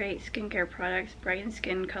penetrate skincare products, brighten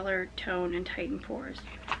skin color, tone, and tighten pores.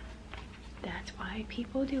 That's why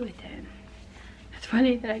people do it then. That's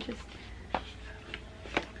funny that I just...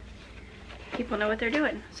 people know what they're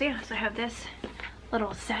doing. So yeah, so I have this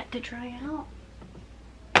little set to try out.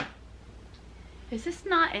 Is this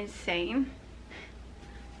not insane?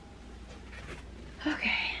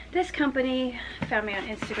 Okay, this company found me on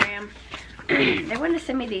Instagram. They wanted to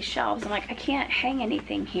send me these shelves. I'm like, I can't hang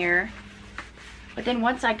anything here. But then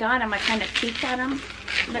once I got them, I kind of peeked at them.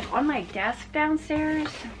 Like on my desk downstairs,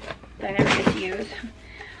 that I never get to use.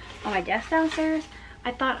 On my desk downstairs,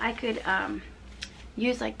 I thought I could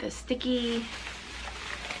use like the sticky,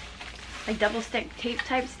 like double stick tape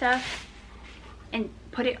type stuff and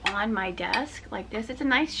put it on my desk like this. It's a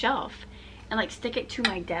nice shelf, and like stick it to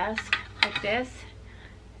my desk like this,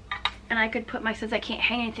 and I could put my, since I can't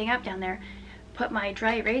hang anything up down there, put my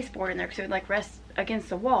dry erase board in there because it would like rest against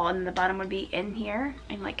the wall, and then the bottom would be in here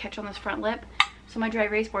and like catch on this front lip, so my dry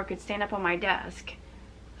erase board could stand up on my desk.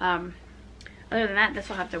 Other than that, this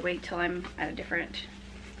will have to wait till I'm at a different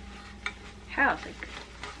house, like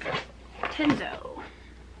Tenzo.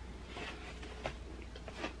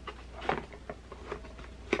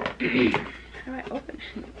 How do I open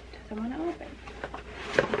it? Doesn't want to open.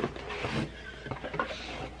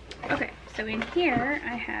 Okay, so in here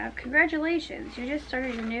I have, congratulations, you just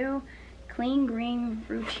started your new clean green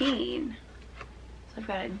routine. So I've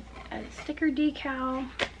got a sticker decal,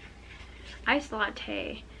 iced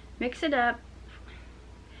latte, mix it up,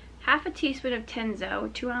 half a teaspoon of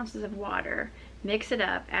Tenzo, 2 ounces of water, mix it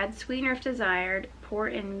up, add sweetener if desired, pour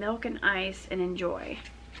in milk and ice, and enjoy.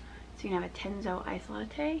 So you can have a Tenzo iced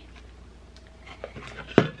latte.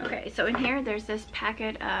 Okay, so in here there's this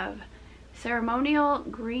packet of ceremonial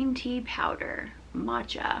green tea powder,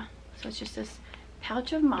 matcha. So it's just this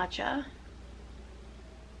pouch of matcha.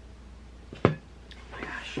 Oh my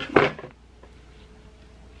gosh.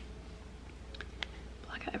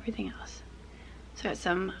 Block out everything else. So got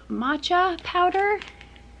some matcha powder.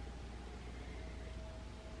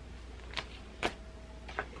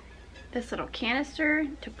 This little canister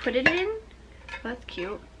to put it in. Oh, that's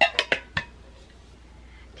cute.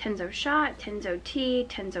 Tenzo shot, Tenzo tea,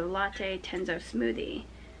 Tenzo latte, Tenzo smoothie.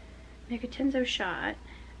 Make a Tenzo shot.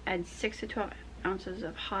 Add 6 to 12 ounces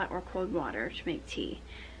of hot or cold water to make tea.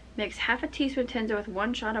 Mix half a teaspoon Tenzo with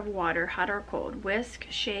 1 shot of water, hot or cold. Whisk,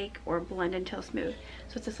 shake, or blend until smooth.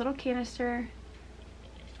 So it's this little canister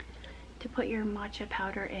to put your matcha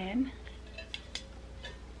powder in.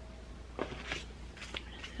 What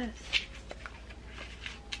is this?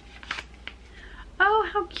 Oh,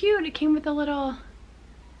 how cute. It came with a little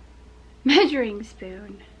measuring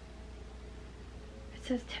spoon. It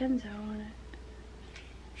says Tenzo on it.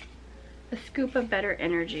 A scoop of better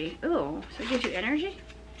energy. Ooh, so it gives you energy?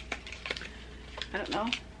 I don't know.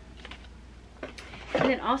 And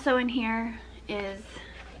then also in here is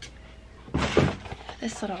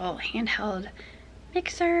this little handheld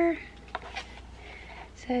mixer. It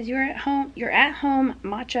says your at home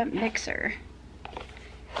matcha mixer.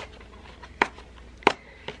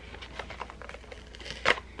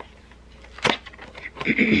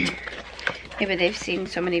 Maybe they've seen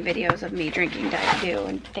so many videos of me drinking Diet Dew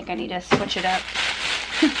and think I need to switch it up.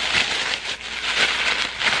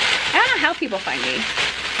 I don't know how people find me.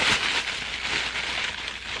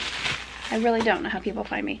 I really don't know how people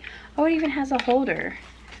find me. Oh, it even has a holder.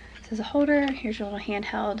 It says a holder. Here's your little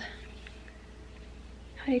handheld.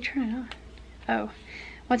 How do you turn it on? Oh,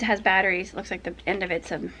 once it has batteries, it looks like the end of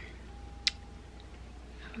it's how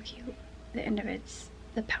cute. The end of it's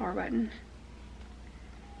the power button.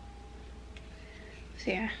 So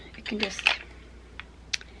yeah, it can just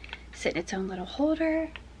sit in its own little holder.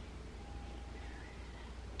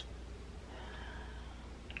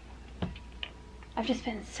 I've just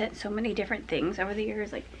been sent so many different things over the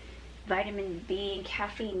years, like vitamin B and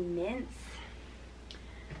caffeine mints.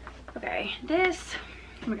 Okay, this,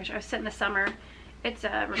 oh my gosh, I was sent in the summer. It's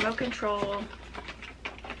a remote control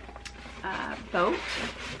boat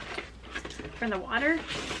from the water.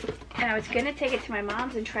 And I was gonna take it to my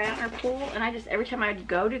mom's and try it out in her pool, and I just, every time I'd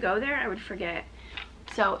go there, I would forget.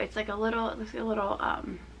 So it's like a little, it looks like a little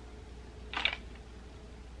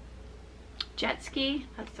jet ski,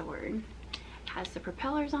 that's the word. Has the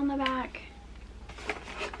propellers on the back.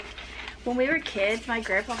 When we were kids, my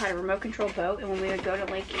grandpa had a remote control boat, and when we would go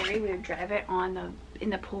to Lake Erie, we would drive it on in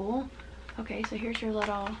the pool. Okay, so here's your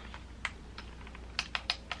little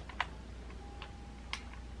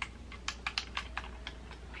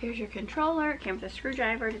here's your controller. It came with a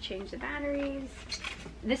screwdriver to change the batteries.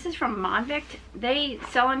 This is from Monvict. They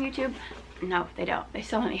sell on YouTube. No, they don't. They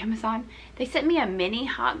sell on Amazon. They sent me a mini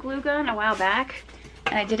hot glue gun a while back,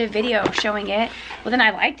 and I did a video showing it. Well, then I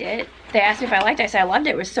liked it. They asked me if I liked it. I said I loved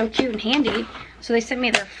it. It was so cute and handy. So they sent me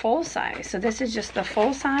their full size. So this is just the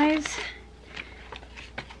full size.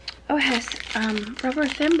 Oh, it has rubber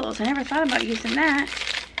thimbles. I never thought about using that.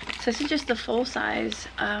 So this is just the full size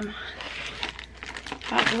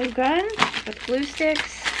hot glue gun with glue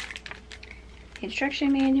sticks,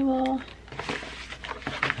 instruction manual.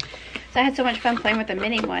 So I had so much fun playing with the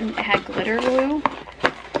mini one. It had glitter glue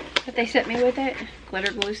that they sent me with it,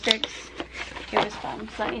 glitter glue sticks. It was fun.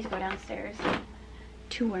 So I need to go downstairs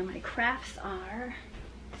to where my crafts are.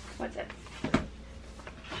 What's it?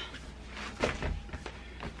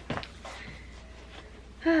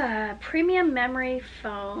 Premium memory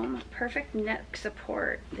foam, perfect neck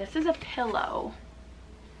support. This is a pillow.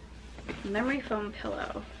 Memory foam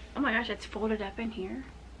pillow. Oh my gosh, it's folded up in here.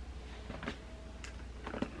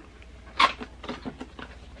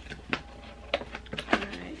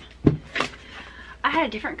 Alright. I had a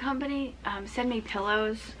different company send me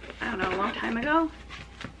pillows, I don't know, a long time ago.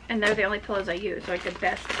 And they're the only pillows I use. They're like the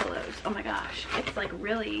best pillows. Oh my gosh. It's like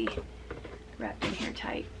really wrapped in here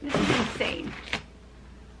tight. This is insane.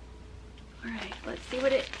 Alright, let's see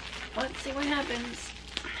what happens.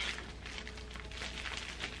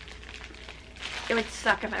 It would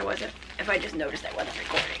suck if I just noticed I wasn't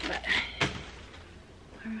recording, but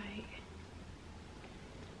alright.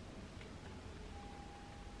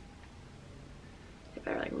 It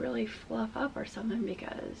better like really fluff up or something,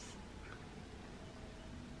 because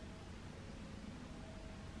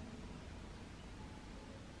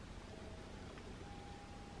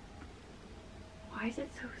why is it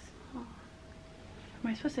so small? Am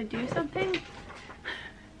I supposed to do something?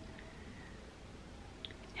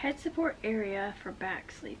 Head support area for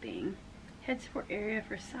back sleeping. Head support area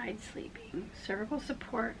for side sleeping. Cervical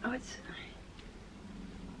support. Oh, it's...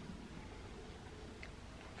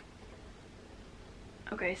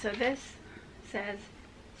 Okay, so this says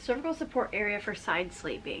cervical support area for side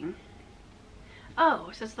sleeping. Oh,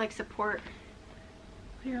 so it's like support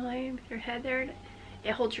when you're laying with your head there.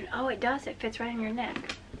 It holds your... Oh, it does. It fits right in your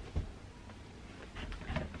neck.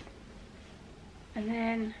 And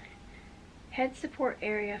then head support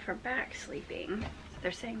area for back sleeping. So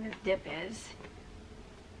they're saying this dip is.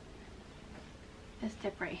 this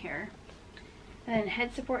dip right here. And then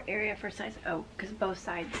head support area for size, oh, because both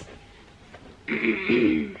sides. So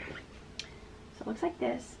it looks like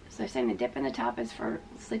this. So they're saying the dip in the top is for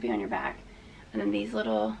sleeping on your back. And then these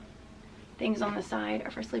little things on the side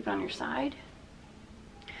are for sleeping on your side.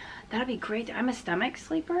 That'll be great. I'm a stomach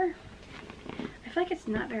sleeper. I feel like it's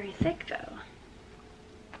not very thick though.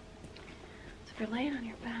 So if you're laying on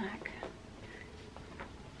your back,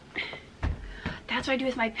 that's what I do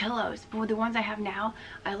with my pillows. But with the ones I have now,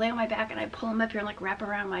 I lay on my back and I pull them up here and like wrap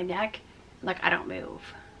around my neck. Like I don't move.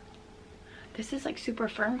 This is like super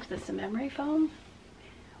firm because it's a memory foam.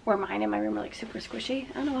 Or mine in my room are like super squishy.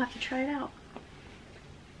 I don't know, I'll have to try it out.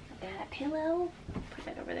 That pillow, put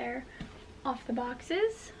that over there, off the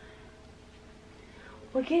boxes.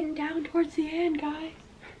 We're getting down towards the end, guys.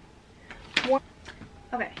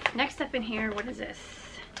 Okay, next up in here, what is this?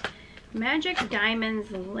 Magic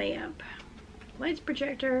Diamonds lamp. Lights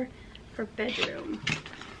projector for bedroom.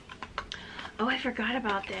 Oh, I forgot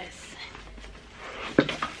about this.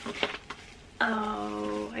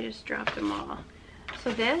 Oh, I just dropped them all.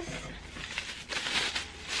 So this,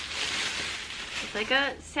 it's like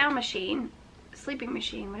a sound machine, sleeping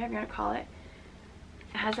machine, whatever you want to call it.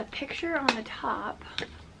 It has a picture on the top.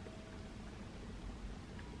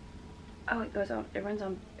 Oh, it goes on, it runs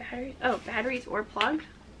on batteries. Oh, batteries or plug.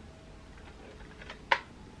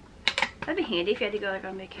 That'd be handy if you had to go like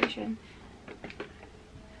on vacation.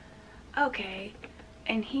 Okay,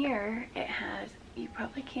 and here it has, you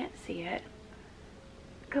probably can't see it.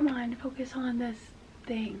 Come on, focus on this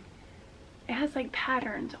thing. It has like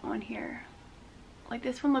patterns on here. Like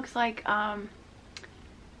this one looks like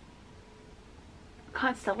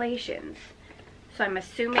constellations. So I'm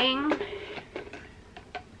assuming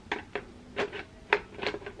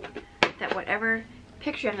that whatever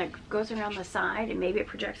picture that goes around the side and maybe it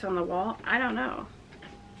projects on the wall. I don't know.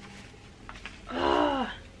 Ugh.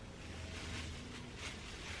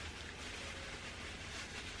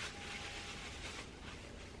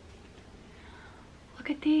 Look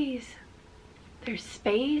at these. There's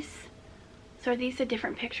space. So are these the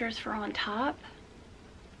different pictures for on top?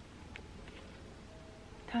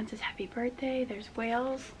 That one says happy birthday. There's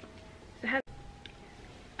whales. So it has,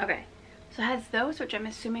 okay, so it has those, which I'm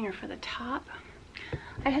assuming are for the top.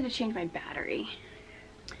 I had to change my battery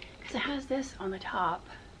because it has this on the top.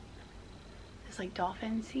 This like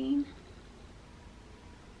dolphin scene.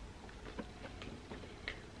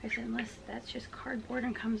 I said unless that's just cardboard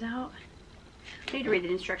and comes out. I need to read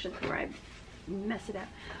the instructions before I mess it up.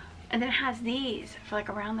 And then it has these for like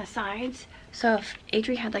around the sides. So if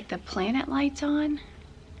Adri had like the planet lights on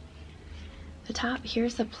the top,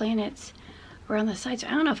 here's the planets around the sides.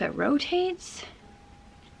 I don't know if it rotates.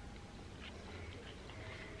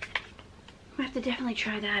 I have to definitely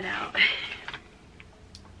try that out.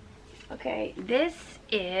 Okay, this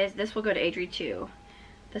will go to Adri too.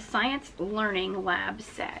 The Science Learning Lab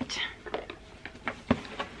set.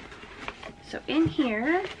 So in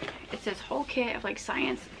here, it's this whole kit of like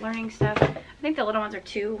science learning stuff. I think the little ones are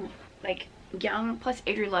too like young. Plus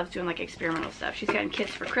Adri loves doing like experimental stuff. She's gotten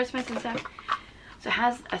kits for Christmas and stuff. So it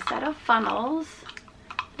has a set of funnels.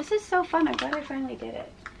 This is so fun. I'm glad I finally did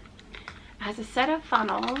it. It has a set of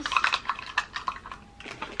funnels.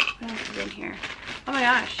 What else is in here? Oh my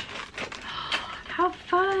gosh. How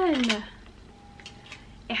fun.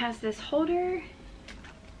 It has this holder.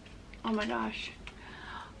 Oh my gosh.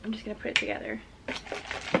 I'm just gonna put it together.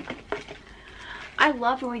 I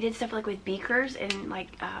loved when we did stuff like with beakers and like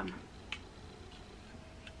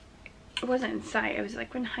it wasn't in science, it was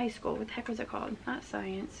like in high school. What the heck was it called? Not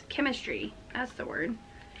science. Chemistry. That's the word.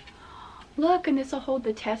 Look, and this will hold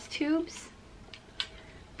the test tubes,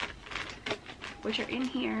 which are in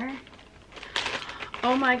here.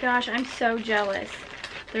 Oh my gosh, I'm so jealous.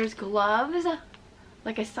 There's gloves.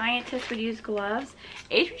 Like a scientist would use gloves.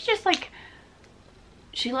 Adri's just like,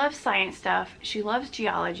 she loves science stuff. She loves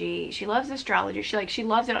geology. She loves astrology. She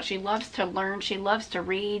loves it all. She loves to learn. She loves to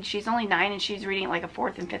read. She's only 9 and she's reading at like a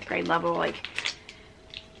 4th and 5th grade level. Like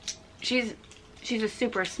she's a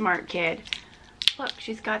super smart kid. Look,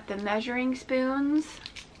 she's got the measuring spoons.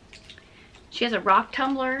 She has a rock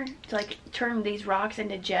tumbler to like turn these rocks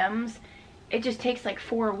into gems. It just takes like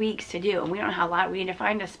 4 weeks to do, and we don't know how long. We need to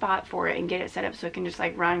find a spot for it and get it set up so it can just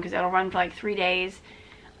like run, because it'll run for like 3 days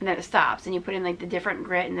and then it stops, and you put in like the different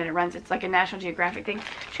grit and then it runs. It's like a National Geographic thing.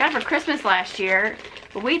 She got it for Christmas last year,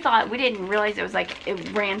 but we didn't realize it was like,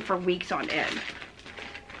 it ran for weeks on end.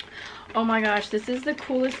 Oh my gosh, this is the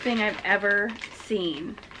coolest thing I've ever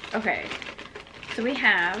seen. Okay, so we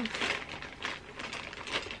have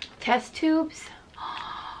test tubes.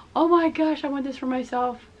 Oh my gosh, I want this for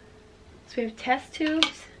myself. So we have test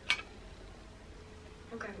tubes.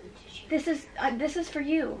 this is for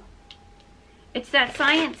you. It's that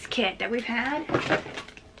science kit that we've had.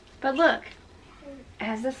 But look, it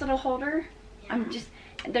has this little holder. Yeah.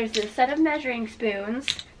 There's a set of measuring spoons.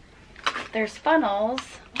 There's funnels.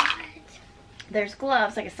 What? There's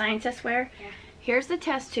gloves like a scientist wear. Yeah. Here's the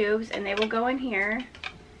test tubes, and they will go in here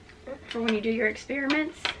for when you do your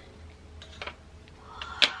experiments.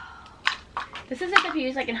 This is if you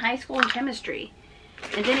use like in high school in chemistry.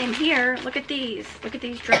 And then in here, look at these. Look at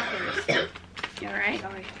these droppers. You all right?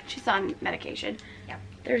 Sorry. She's on medication. Yeah.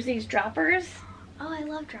 There's these droppers. Oh, I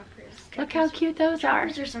love droppers. Look how cute those are.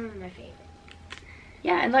 Droppers are some of my favorites.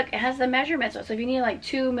 Yeah, and look, it has the measurements. So if you need like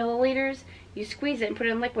 2 milliliters, you squeeze it and put it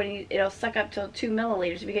in liquid, and it'll suck up to 2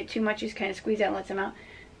 milliliters. If you get too much, you just kind of squeeze it and lets them out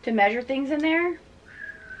to measure things in there.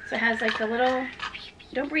 So it has like the little,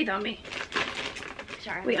 don't breathe on me.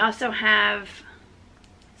 Sorry. We also have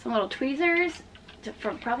some little tweezers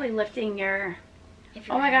for probably lifting your,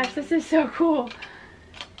 oh my gosh, this is so cool.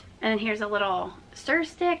 And then here's a little stir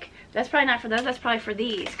stick. That's probably not for those, that's probably for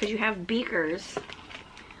these, because you have beakers.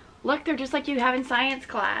 Look, they're just like you have in science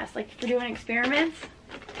class, like for doing experiments.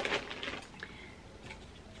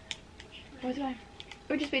 What do I? It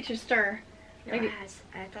would just be to stir. No, Like,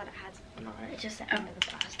 I thought it had something on it. It's just the end of the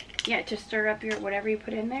plastic. yeah, to stir up your whatever you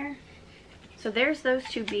put in there. So there's those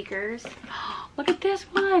 2 beakers. Look at this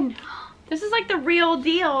one. This is like the real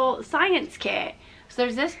deal science kit. So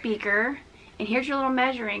there's this beaker, and here's your little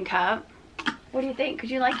measuring cup. What do you think? Could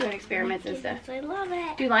you like doing experiments and stuff? I love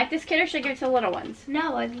it. Do you like this kit, or should I give it to the little ones?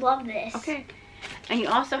 No, I love this. Okay. And you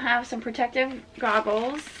also have some protective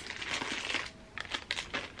goggles.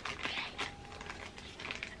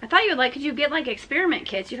 I thought you would like, could you get like experiment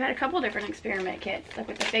kits? You've had a couple different experiment kits, like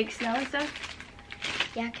with the fake snow and stuff.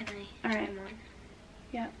 Yeah, can I? All right. try them on?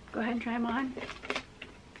 Yeah, go ahead and try them on.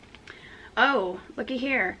 Oh, looky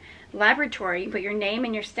here. Laboratory, you put your name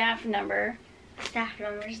and your staff number. Staff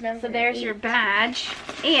numbers. Number So there's 8. your badge,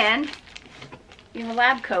 and you have a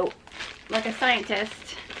lab coat, like a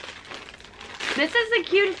scientist. This is the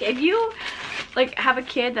cutest. If you like have a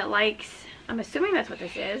kid that likes, I'm assuming that's what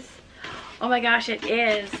this is. Oh my gosh, it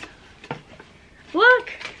is.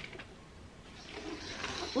 Look!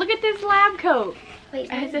 Look at this lab coat. Wait,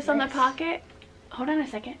 what Is is this on the pocket? Hold on a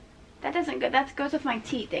second. That doesn't go, that goes with my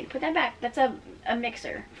tea thing. Put that back. That's a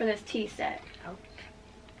mixer for this tea set. Oh.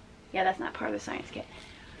 Yeah, that's not part of the science kit.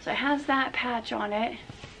 So it has that patch on it.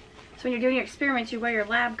 So when you're doing your experiments, you wear your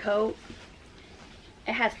lab coat.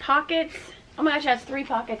 It has pockets. Oh my gosh, it has 3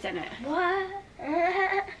 pockets in it.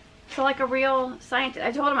 What? So like a real scientist.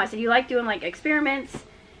 I told him, I said, you like doing like experiments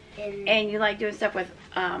and you like doing stuff with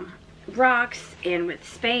rocks and with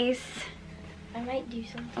space. I might do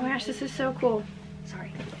something. Oh my gosh, this is so cool.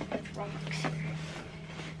 Sorry, with rocks.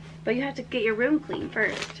 But you have to get your room clean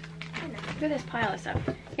first. I know. Look at this pile of stuff.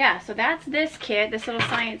 Yeah, so that's this kit, this little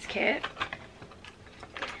science kit.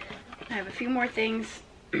 I have a few more things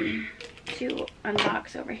to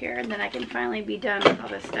unbox over here, and then I can finally be done with all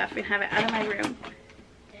this stuff and have it out of my room.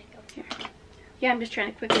 There you go. Here. Yeah, I'm just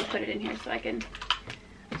trying to quickly put it in here so I can...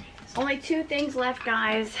 Only 2 things left,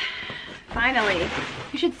 guys. Finally.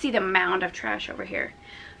 You should see the mound of trash over here.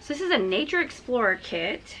 So this is a Nature Explorer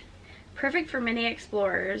kit. Perfect for mini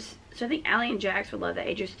explorers. So I think Allie and Jax would love that.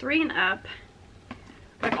 Ages 3 and up.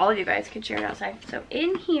 Like all of you guys could share it outside. So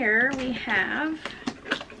in here we have...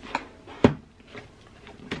 It's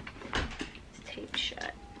taped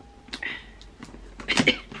shut.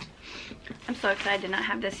 I'm so excited to not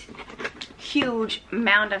have this huge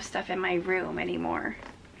mound of stuff in my room anymore.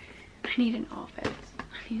 I need an office.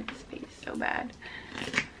 I need a space so bad.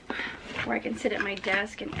 Where I can sit at my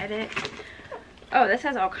desk and edit. Oh, this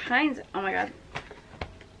has all kinds of, oh my god.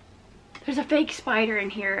 There's a fake spider in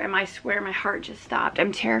here, and I swear my heart just stopped.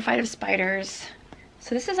 I'm terrified of spiders.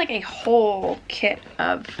 So this is like a whole kit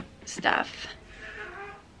of stuff.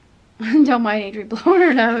 Don't mind Adri blowing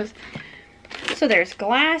her nose. So there's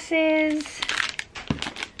glasses.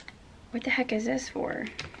 What the heck is this for?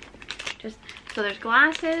 So there's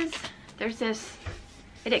glasses. There's this,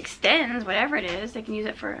 it extends, whatever it is. They can use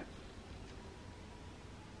it for a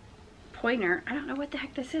pointer. I don't know what the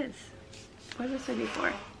heck this is. What is this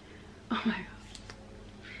for? Oh my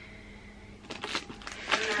god.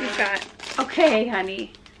 You've got, okay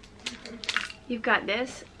honey. You've got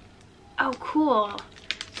this. Oh cool.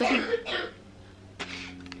 So if you,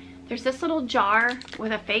 there's this little jar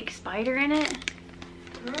with a fake spider in it.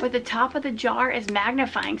 But the top of the jar is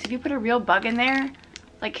magnifying. So if you put a real bug in there,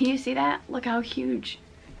 like, can you see that? Look how huge.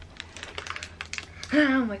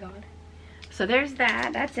 Oh my god. So there's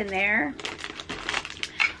that. That's in there.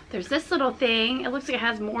 There's this little thing. It looks like it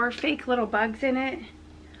has more fake little bugs in it.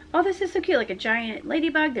 Oh, this is so cute, like a giant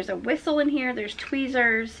ladybug. There's a whistle in here. There's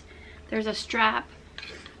tweezers. There's a strap.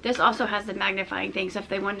 This also has the magnifying thing, so if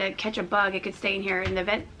they wanted to catch a bug, it could stay in here. And the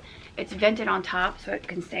vent, it's vented on top so it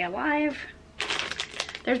can stay alive.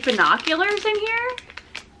 There's binoculars in here.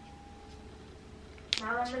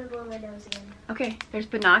 Now I'm gonna blow my nose again. Okay, there's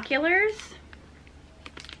binoculars.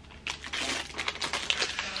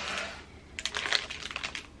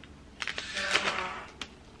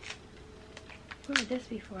 Where would this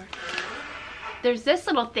be for? There's this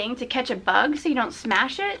little thing to catch a bug so you don't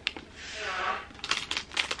smash it.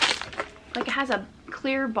 Like it has a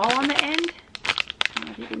clear ball on the end. I don't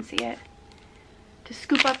know if you can see it. To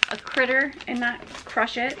scoop up a critter and not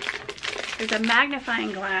crush it. There's a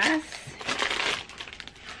magnifying glass.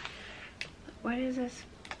 What is this?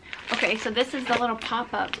 Okay, so this is the little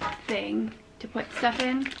pop-up thing to put stuff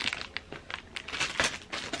in.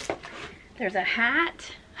 There's a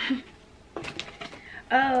hat.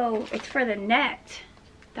 Oh, it's for the net.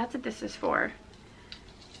 That's what this is for.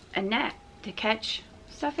 A net to catch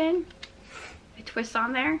stuff in. It twists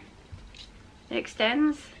on there. It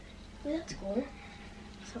extends. Oh, that's cool.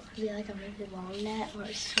 So it could be like a really long net or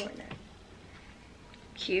a short net.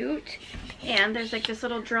 Cute. And there's like this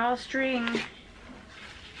little drawstring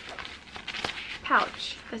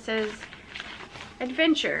pouch that says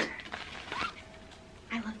adventure.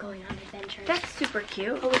 I love going on adventures. That's super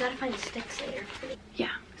cute. Oh, we gotta find the sticks later.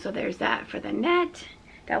 Yeah, so there's that for the net.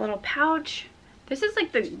 That little pouch. This is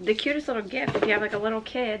like the cutest little gift if you have like a little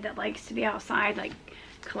kid that likes to be outside, like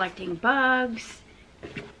collecting bugs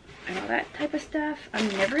and all that type of stuff. I'm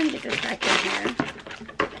never gonna get this back in here.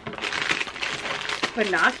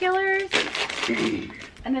 Binoculars.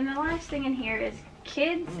 And then the last thing in here is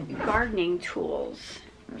kids gardening tools.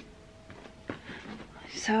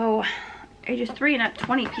 So ages 3 and up,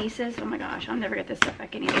 20 pieces. Oh my gosh, I'll never get this stuff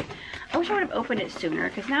back in either. I wish I would have opened it sooner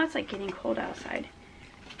because now it's like getting cold outside.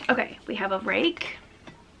 Okay, we have a rake.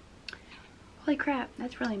 Holy crap,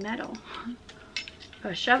 that's really metal.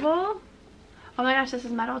 A shovel. Oh my gosh, this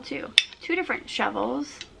is metal too. 2 different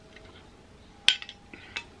shovels.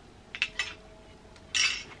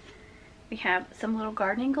 We have some little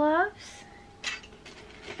gardening gloves.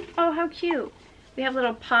 Oh, how cute. We have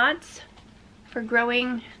little pots for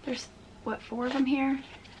growing. There's, what, 4 of them here?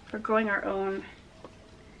 For growing our own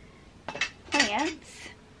plants.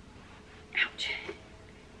 Ouch.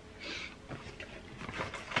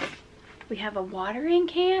 We have a watering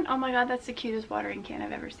can. Oh my god, that's the cutest watering can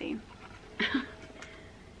I've ever seen.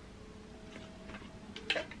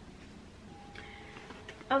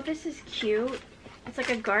 Oh, this is cute. It's like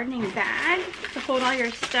a gardening bag to hold all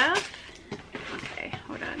your stuff. Okay,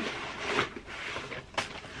 hold on.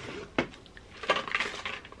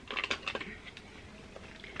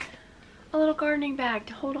 A little gardening bag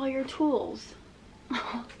to hold all your tools.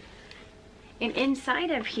 And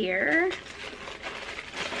inside of here,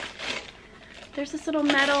 there's this little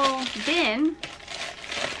metal bin.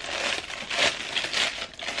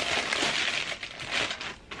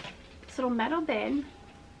 This little metal bin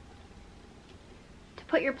to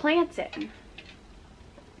put your plants in.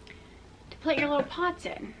 To put your little pots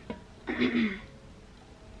in.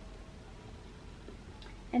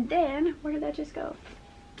 And then, where did that just go?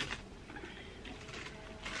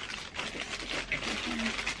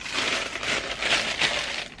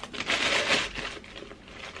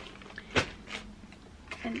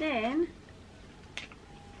 And then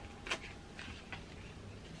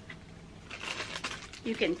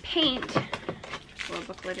you can paint. A little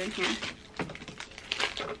booklet in here.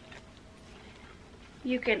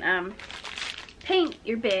 You can paint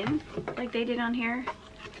your bin like they did on here.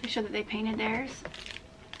 They show that they painted theirs.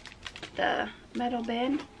 The metal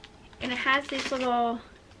bin. And it has these little,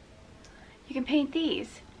 you can paint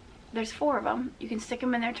these. There's 4 of them. You can stick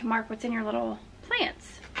them in there to mark what's in your little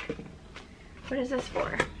plants. What is this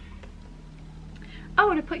for?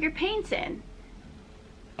 Oh, to put your paints in.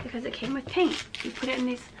 Because it came with paint. You put it in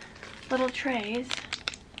these little trays.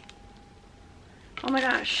 Oh my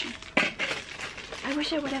gosh. I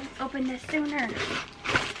wish I would have opened this sooner.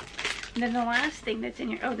 And then the last thing that's in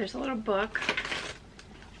here, oh, there's a little book.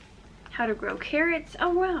 How to grow carrots.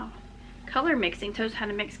 Oh wow. Color mixing, shows how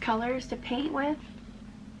to mix colors to paint with.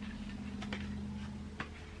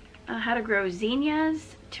 How to grow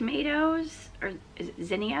zinnias, tomatoes, or is it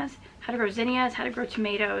zinnias? How to grow zinnias, how to grow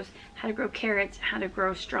tomatoes, how to grow carrots, how to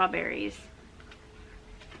grow strawberries.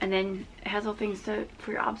 And then it has all things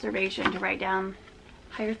for your observation to write down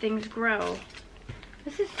how your things grow.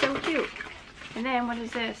 This is so cute. And then what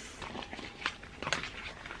is this?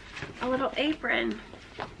 A little apron.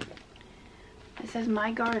 It says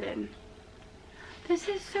my garden. This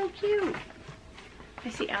is so cute. I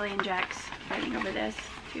see Allie and Jax fighting over this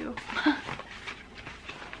too.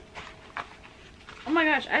 Oh my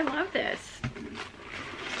gosh, I love this.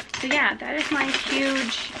 So yeah, that is my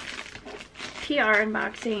huge PR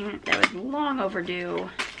unboxing that was long overdue.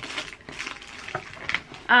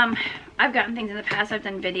 I've gotten things in the past. I've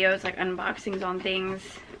done videos like unboxings on things,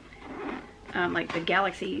 like the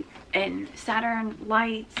Galaxy and Saturn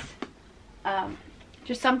lights.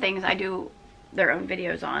 Just some things I do their own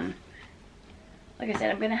videos on. Like I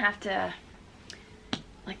said, I'm gonna have to,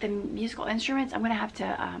 like the musical instruments, I'm gonna have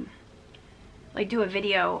to like do a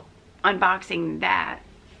video unboxing that,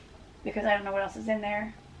 because I don't know what else is in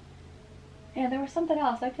there. Yeah, there was something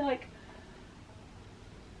else. I feel like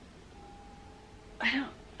I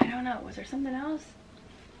don't know. Was there something else?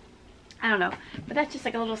 I don't know. But that's just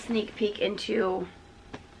like a little sneak peek into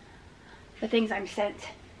the things I'm sent.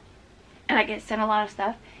 And I get sent a lot of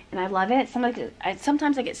stuff, and I love it.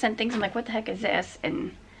 Sometimes I get sent things, I'm like, what the heck is this?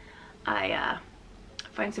 And I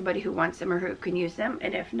find somebody who wants them or who can use them,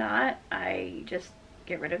 and if not, I just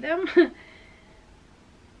get rid of them.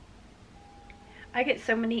 I get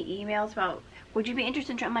so many emails about, would you be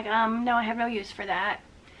interested in, I'm like, no, I have no use for that.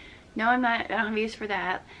 No, I'm not, I don't have use for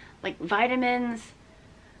that. Like vitamins,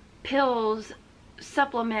 pills,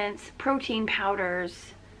 supplements, protein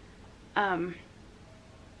powders,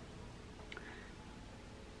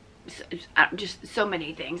 just so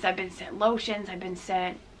many things. I've been sent lotions, I've been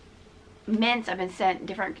sent mints, I've been sent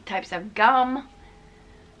different types of gum.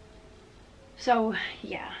 So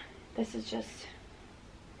yeah, this is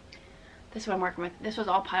what I'm working with. This was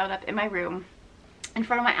all piled up in my room in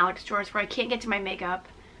front of my Alex drawers where I can't get to my makeup,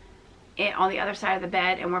 and on the other side of the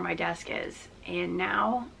bed and where my desk is. And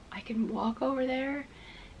now I can walk over there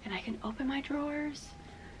and I can open my drawers.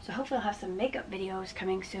 So hopefully I'll have some makeup videos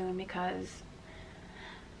coming soon, because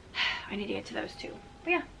I need to get to those too.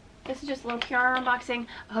 But yeah, this is just a little PR unboxing.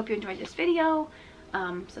 I hope you enjoyed this video.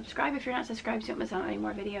 Subscribe if you're not subscribed so you don't miss out on any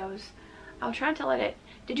more videos. I'll try to let it,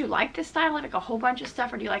 did you like this style, like a whole bunch of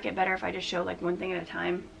stuff, or do you like it better if I just show like one thing at a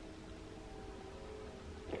time?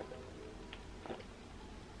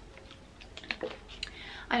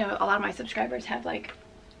 I know a lot of my subscribers have like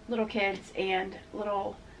little kids and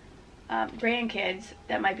little grandkids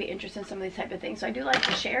that might be interested in some of these type of things. So I do like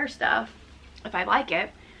to share stuff if I like it.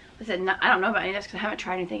 I said, no, I don't know about any of this because I haven't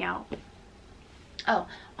tried anything out. Oh,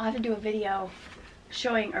 I'll have to do a video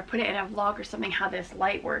showing, or put it in a vlog or something, how this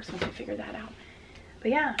light works once we figure that out.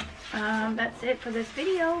 But yeah, that's it for this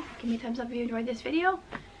video. Give me a thumbs up if you enjoyed this video.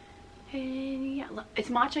 And yeah, is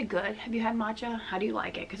matcha good? Have you had matcha? How do you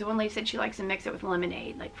like it? Because the one lady said she likes to mix it with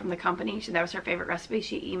lemonade, like from the company. She said that was her favorite recipe.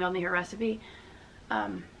 She emailed me her recipe.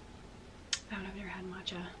 I've never had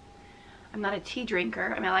matcha. I'm not a tea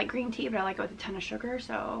drinker. I mean, I like green tea, but I like it with a ton of sugar,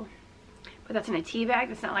 so. But that's in a tea bag.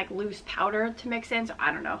 That's not like loose powder to mix in, so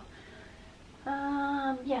I don't know.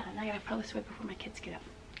 Yeah, and I gotta put this away before my kids get up.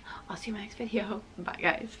 I'll see you in my next video. Bye,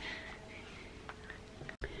 guys.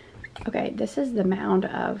 Okay, this is the mound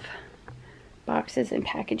of boxes and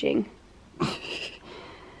packaging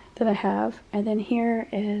that I have. And then here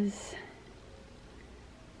is,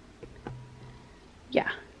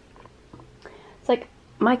 yeah. It's like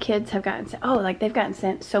my kids have gotten sent, oh, like they've gotten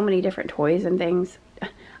sent so many different toys and things.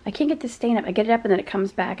 I can't get this stain up. I get it up and then it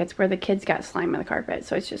comes back. It's where the kids got slime on the carpet,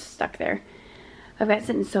 so it's just stuck there. I've got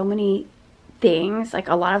sent so many things. Like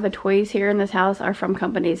a lot of the toys here in this house are from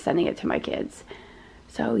companies sending it to my kids.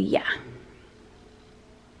 So yeah.